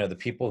 you know, the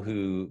people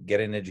who get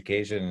an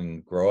education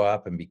and grow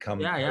up and become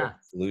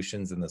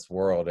solutions in this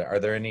world? Are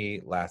there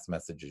any last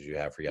messages you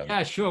have for young people?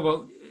 Yeah, sure.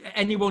 Well,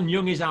 anyone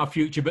young is our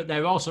future, but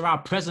they're also our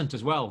present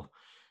as well.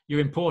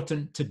 You're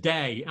important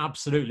today.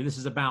 Absolutely. This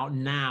is about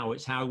now.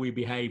 It's how we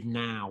behave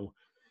now.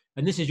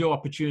 And this is your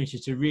opportunity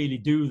to really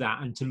do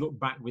that and to look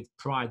back with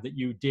pride that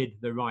you did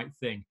the right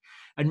thing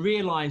and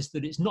realize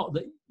that it's not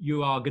that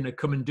you are going to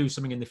come and do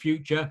something in the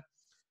future.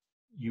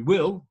 You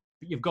will,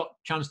 but you've got a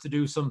chance to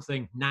do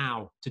something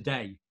now,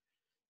 today.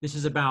 This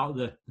is about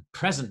the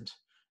present,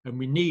 and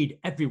we need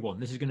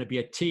everyone. This is going to be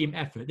a team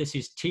effort. This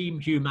is team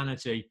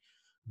humanity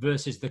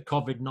versus the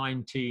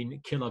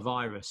COVID-19 killer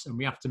virus, and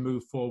we have to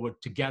move forward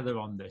together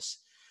on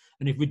this.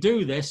 And if we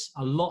do this,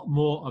 a lot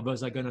more of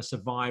us are going to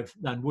survive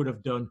than would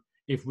have done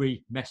if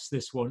we mess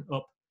this one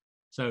up.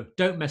 So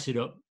don't mess it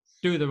up.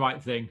 Do the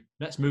right thing.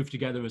 Let's move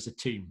together as a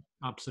team.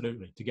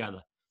 Absolutely,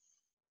 together.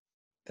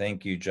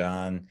 Thank you,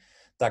 John.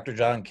 Dr.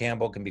 John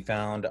Campbell can be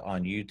found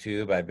on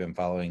YouTube. I've been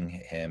following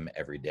him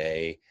every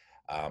day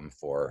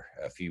for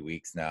a few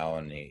weeks now,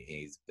 and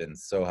he's been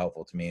so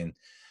helpful to me. And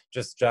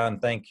just, John,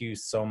 thank you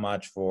so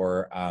much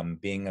for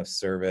being of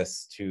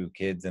service to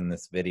kids in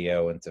this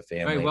video and to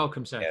families. Very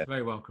welcome, Seth.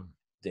 Very welcome.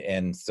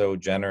 And so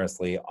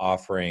generously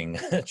offering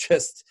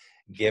just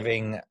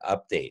giving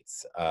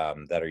updates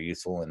that are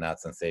useful and not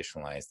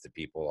sensationalized to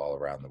people all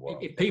around the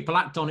world. If people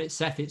act on it,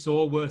 Seth, it's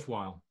all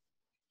worthwhile.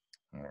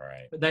 All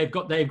right. But they've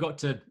got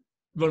to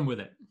run with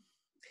it.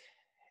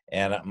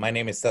 And my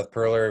name is Seth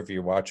Perler. If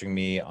you're watching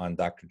me on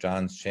Dr.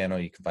 John's channel,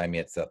 you can find me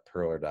at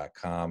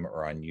sethperler.com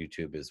or on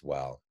YouTube as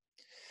well.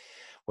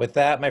 With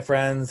that, my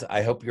friends,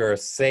 I hope you're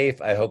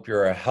safe. I hope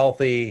you're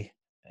healthy.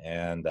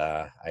 And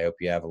I hope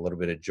you have a little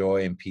bit of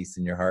joy and peace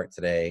in your heart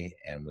today.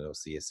 And we'll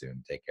see you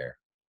soon. Take care.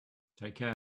 Take care.